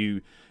them.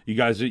 You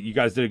guys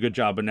did a good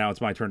job, but now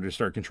it's my turn to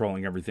start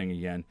controlling everything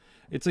again.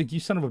 It's like, you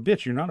son of a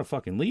bitch, you're not a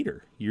fucking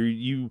leader.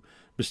 You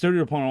bestowed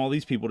it upon all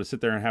these people to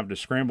sit there and have to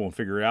scramble and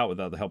figure it out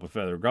without the help of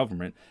federal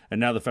government. And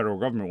now the federal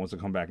government wants to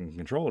come back and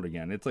control it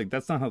again. It's like,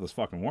 that's not how this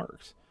fucking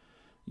works.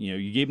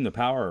 You gave them the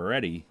power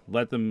already.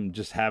 Let them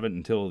just have it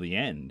until the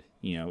end.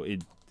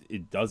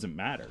 It doesn't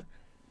matter.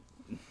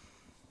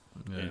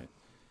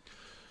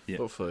 Yeah.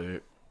 Hopefully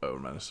our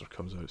minister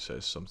comes out and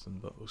says something,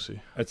 but we'll see.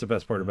 That's the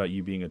best part about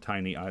you being a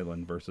tiny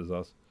island versus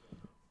us.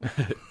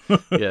 That's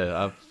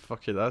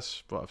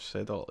what I've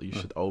said. You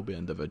should all be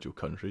individual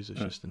countries.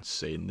 It's just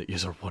insane that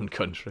you're one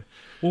country.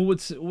 Well,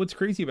 what's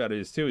crazy about it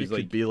is too, is it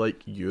could be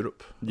like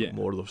Europe,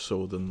 more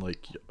so than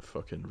like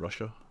fucking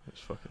Russia.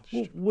 It's fucking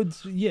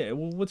stupid.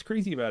 What's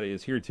crazy about it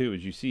is here too,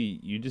 is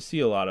you just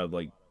see a lot of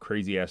like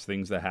crazy ass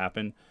things that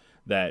happen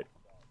that,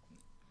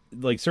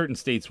 like, certain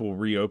states will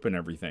reopen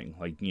everything.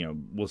 Like,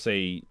 we'll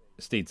say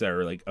states that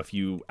are like a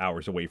few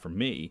hours away from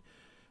me,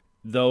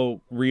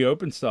 they'll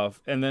reopen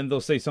stuff, and then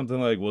they'll say something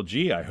like, well,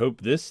 gee, I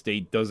hope this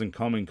state doesn't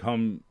come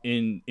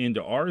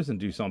into ours and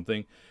do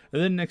something.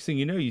 And then next thing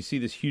you know, you see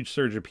this huge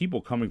surge of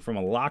people coming from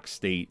a locked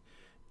state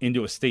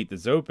into a state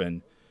that's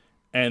open,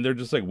 and they're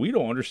just like, we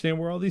don't understand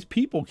where all these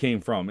people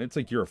came from. It's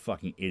like, you're a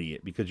fucking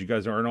idiot because you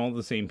guys aren't all on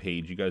the same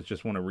page. You guys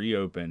just want to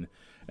reopen.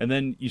 And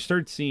then you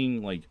start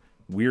seeing like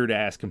weird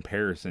ass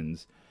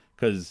comparisons,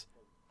 because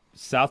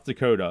South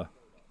Dakota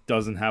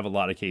doesn't have a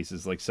lot of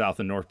cases like South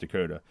and North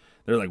Dakota.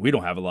 They're like, we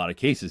don't have a lot of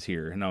cases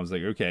here. And I was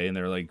like, okay. And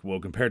they're like, well,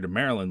 compared to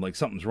Maryland, like,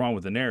 something's wrong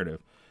with the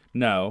narrative.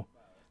 No,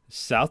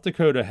 South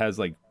Dakota has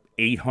like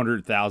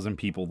 800,000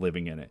 people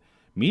living in it.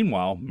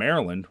 Meanwhile,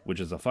 Maryland, which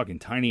is a fucking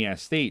tiny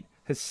ass state,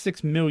 has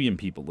 6 million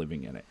people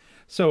living in it.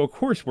 So of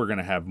course we're going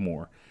to have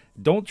more.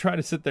 Don't try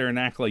to sit there and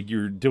act like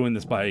you're doing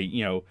this by,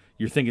 you're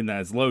thinking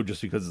that it's low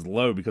just because it's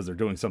low because they're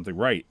doing something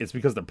right. It's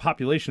because the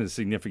population is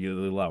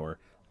significantly lower.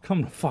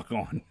 Come the fuck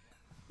on.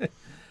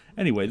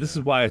 Anyway, this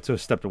is why I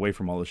just stepped away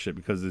from all this shit,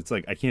 because it's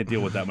like, I can't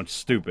deal with that much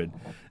stupid.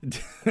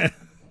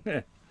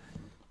 Yeah.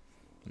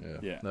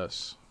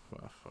 That's,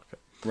 well, fuck it.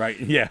 Right.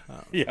 Yeah.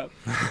 Yeah.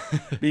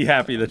 Be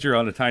happy that you're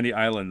on a tiny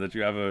island, that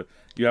you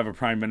have a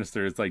prime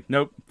minister. It's like,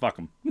 nope, fuck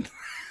him.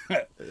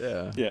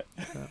 Yeah.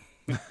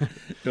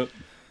 Yep.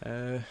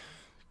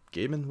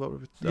 Gaming, what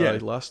were we?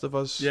 Last of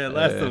Us. Yeah,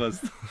 Last of Us.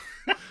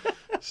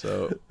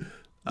 So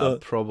I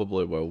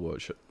probably will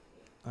watch it.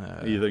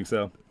 You think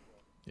so?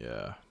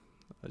 Yeah.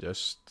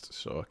 Just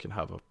so I can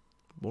have a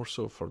more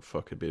so for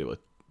fucking be able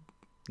to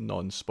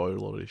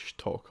non-spoilerish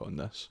talk on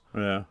this.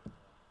 Yeah.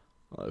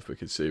 If we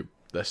could say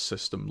this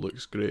system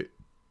looks great,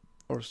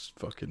 or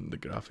fucking the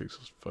graphics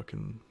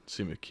fucking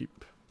seem to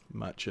keep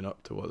matching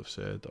up to what they've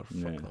said, or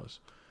fuck knows.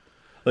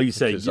 Like you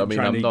said,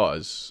 I'm not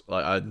as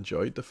like, I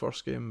enjoyed the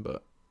first game,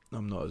 but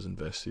I'm not as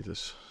invested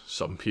as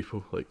some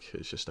people. Like,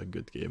 it's just a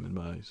good game in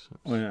my eyes.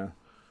 Yeah.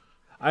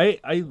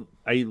 I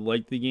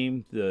like the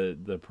game.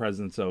 The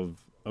presence of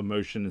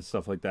emotion and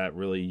stuff like that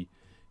really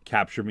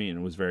captured me, and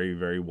it was very,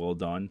 very well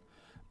done.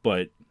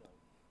 But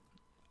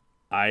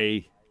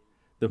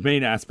the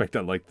main aspect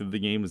I liked of the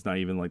game is not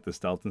even like the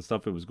stealth and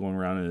stuff. It was going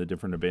around in the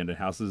different abandoned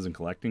houses and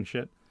collecting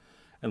shit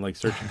and like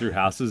searching through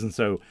houses. And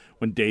so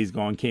when Days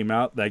Gone came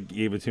out, that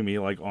gave it to me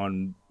like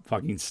on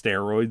fucking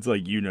steroids,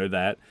 like,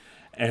 that.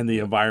 And the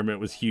environment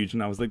was huge,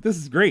 and I was like, this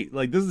is great.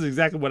 Like, this is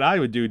exactly what I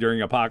would do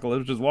during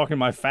apocalypse, just walking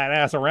my fat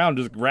ass around,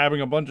 just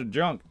grabbing a bunch of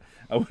junk.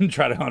 I wouldn't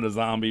try to hunt a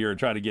zombie or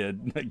try to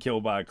get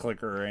killed by a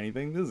clicker or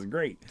anything. This is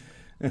great.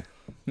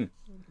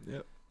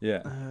 Yep.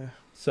 Yeah.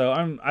 So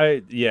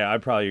I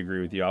probably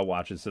agree with you. I'll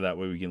watch it so that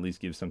way we can at least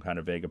give some kind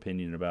of vague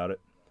opinion about it.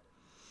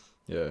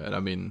 Yeah, and I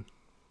mean,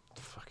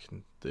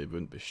 fucking, they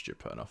wouldn't be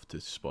stupid enough to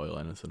spoil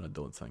anything, I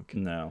don't think.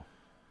 No.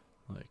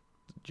 Like,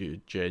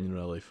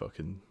 generally,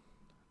 fucking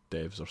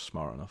devs are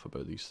smart enough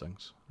about these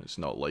things. It's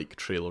not like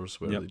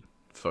trailers where Yep. they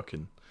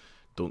fucking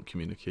don't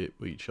communicate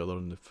with each other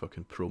and the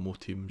fucking promo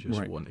team just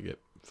Right. want to get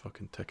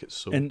fucking tickets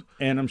sold.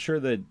 And I'm sure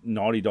that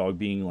Naughty Dog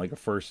being like a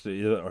first,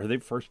 are they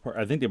first part?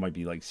 I think they might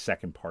be like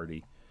second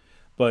party,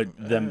 but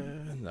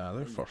them. Nah,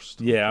 they're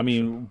first. Yeah, I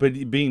mean,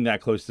 but being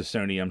that close to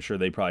Sony, I'm sure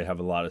they probably have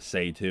a lot of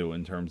say too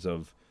in terms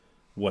of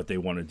what they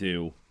want to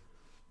do,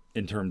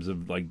 in terms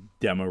of like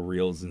demo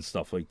reels and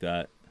stuff like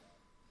that.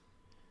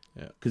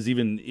 Yeah. Because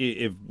even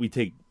if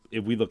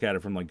we look at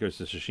it from like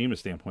Ghost of Tsushima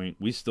standpoint,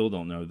 we still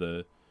don't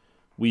know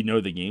we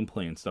know the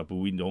gameplay and stuff, but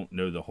we don't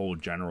know the whole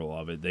general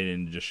of it. They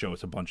didn't just show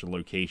us a bunch of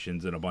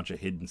locations and a bunch of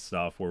hidden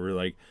stuff where we're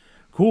like,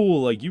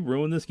 cool, like you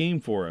ruined this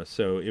game for us.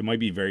 So it might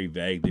be very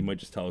vague. They might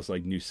just tell us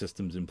like new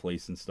systems in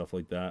place and stuff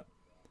like that.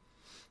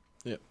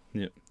 Yeah.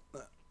 Yeah.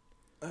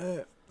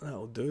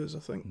 That'll do us, I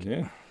think.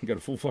 Yeah. You got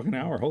a full fucking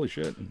hour. Holy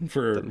shit.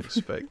 For Didn't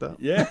expect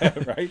that. yeah,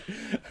 right.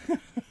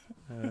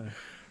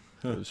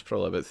 It was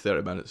probably about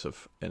 30 minutes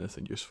of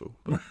anything useful.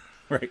 But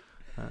Right.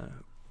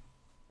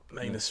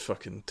 minus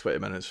fucking 20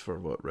 minutes for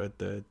what, Red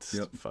Dead,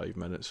 Yep. 5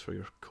 minutes for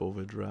your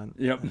COVID rant.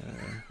 Yep.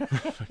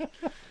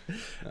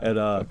 And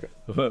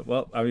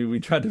well, I mean, we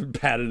tried to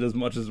pad it as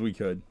much as we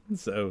could.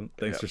 So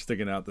thanks for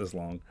sticking out this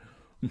long.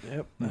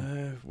 Yep.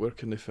 Where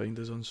can they find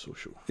us on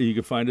social? You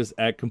can find us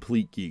at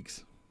Complete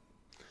Geeks.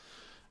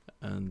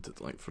 And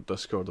the link for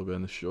Discord will be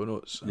in the show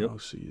notes. And Yep. I'll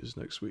see you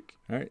next week.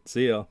 All right.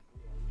 See y'all.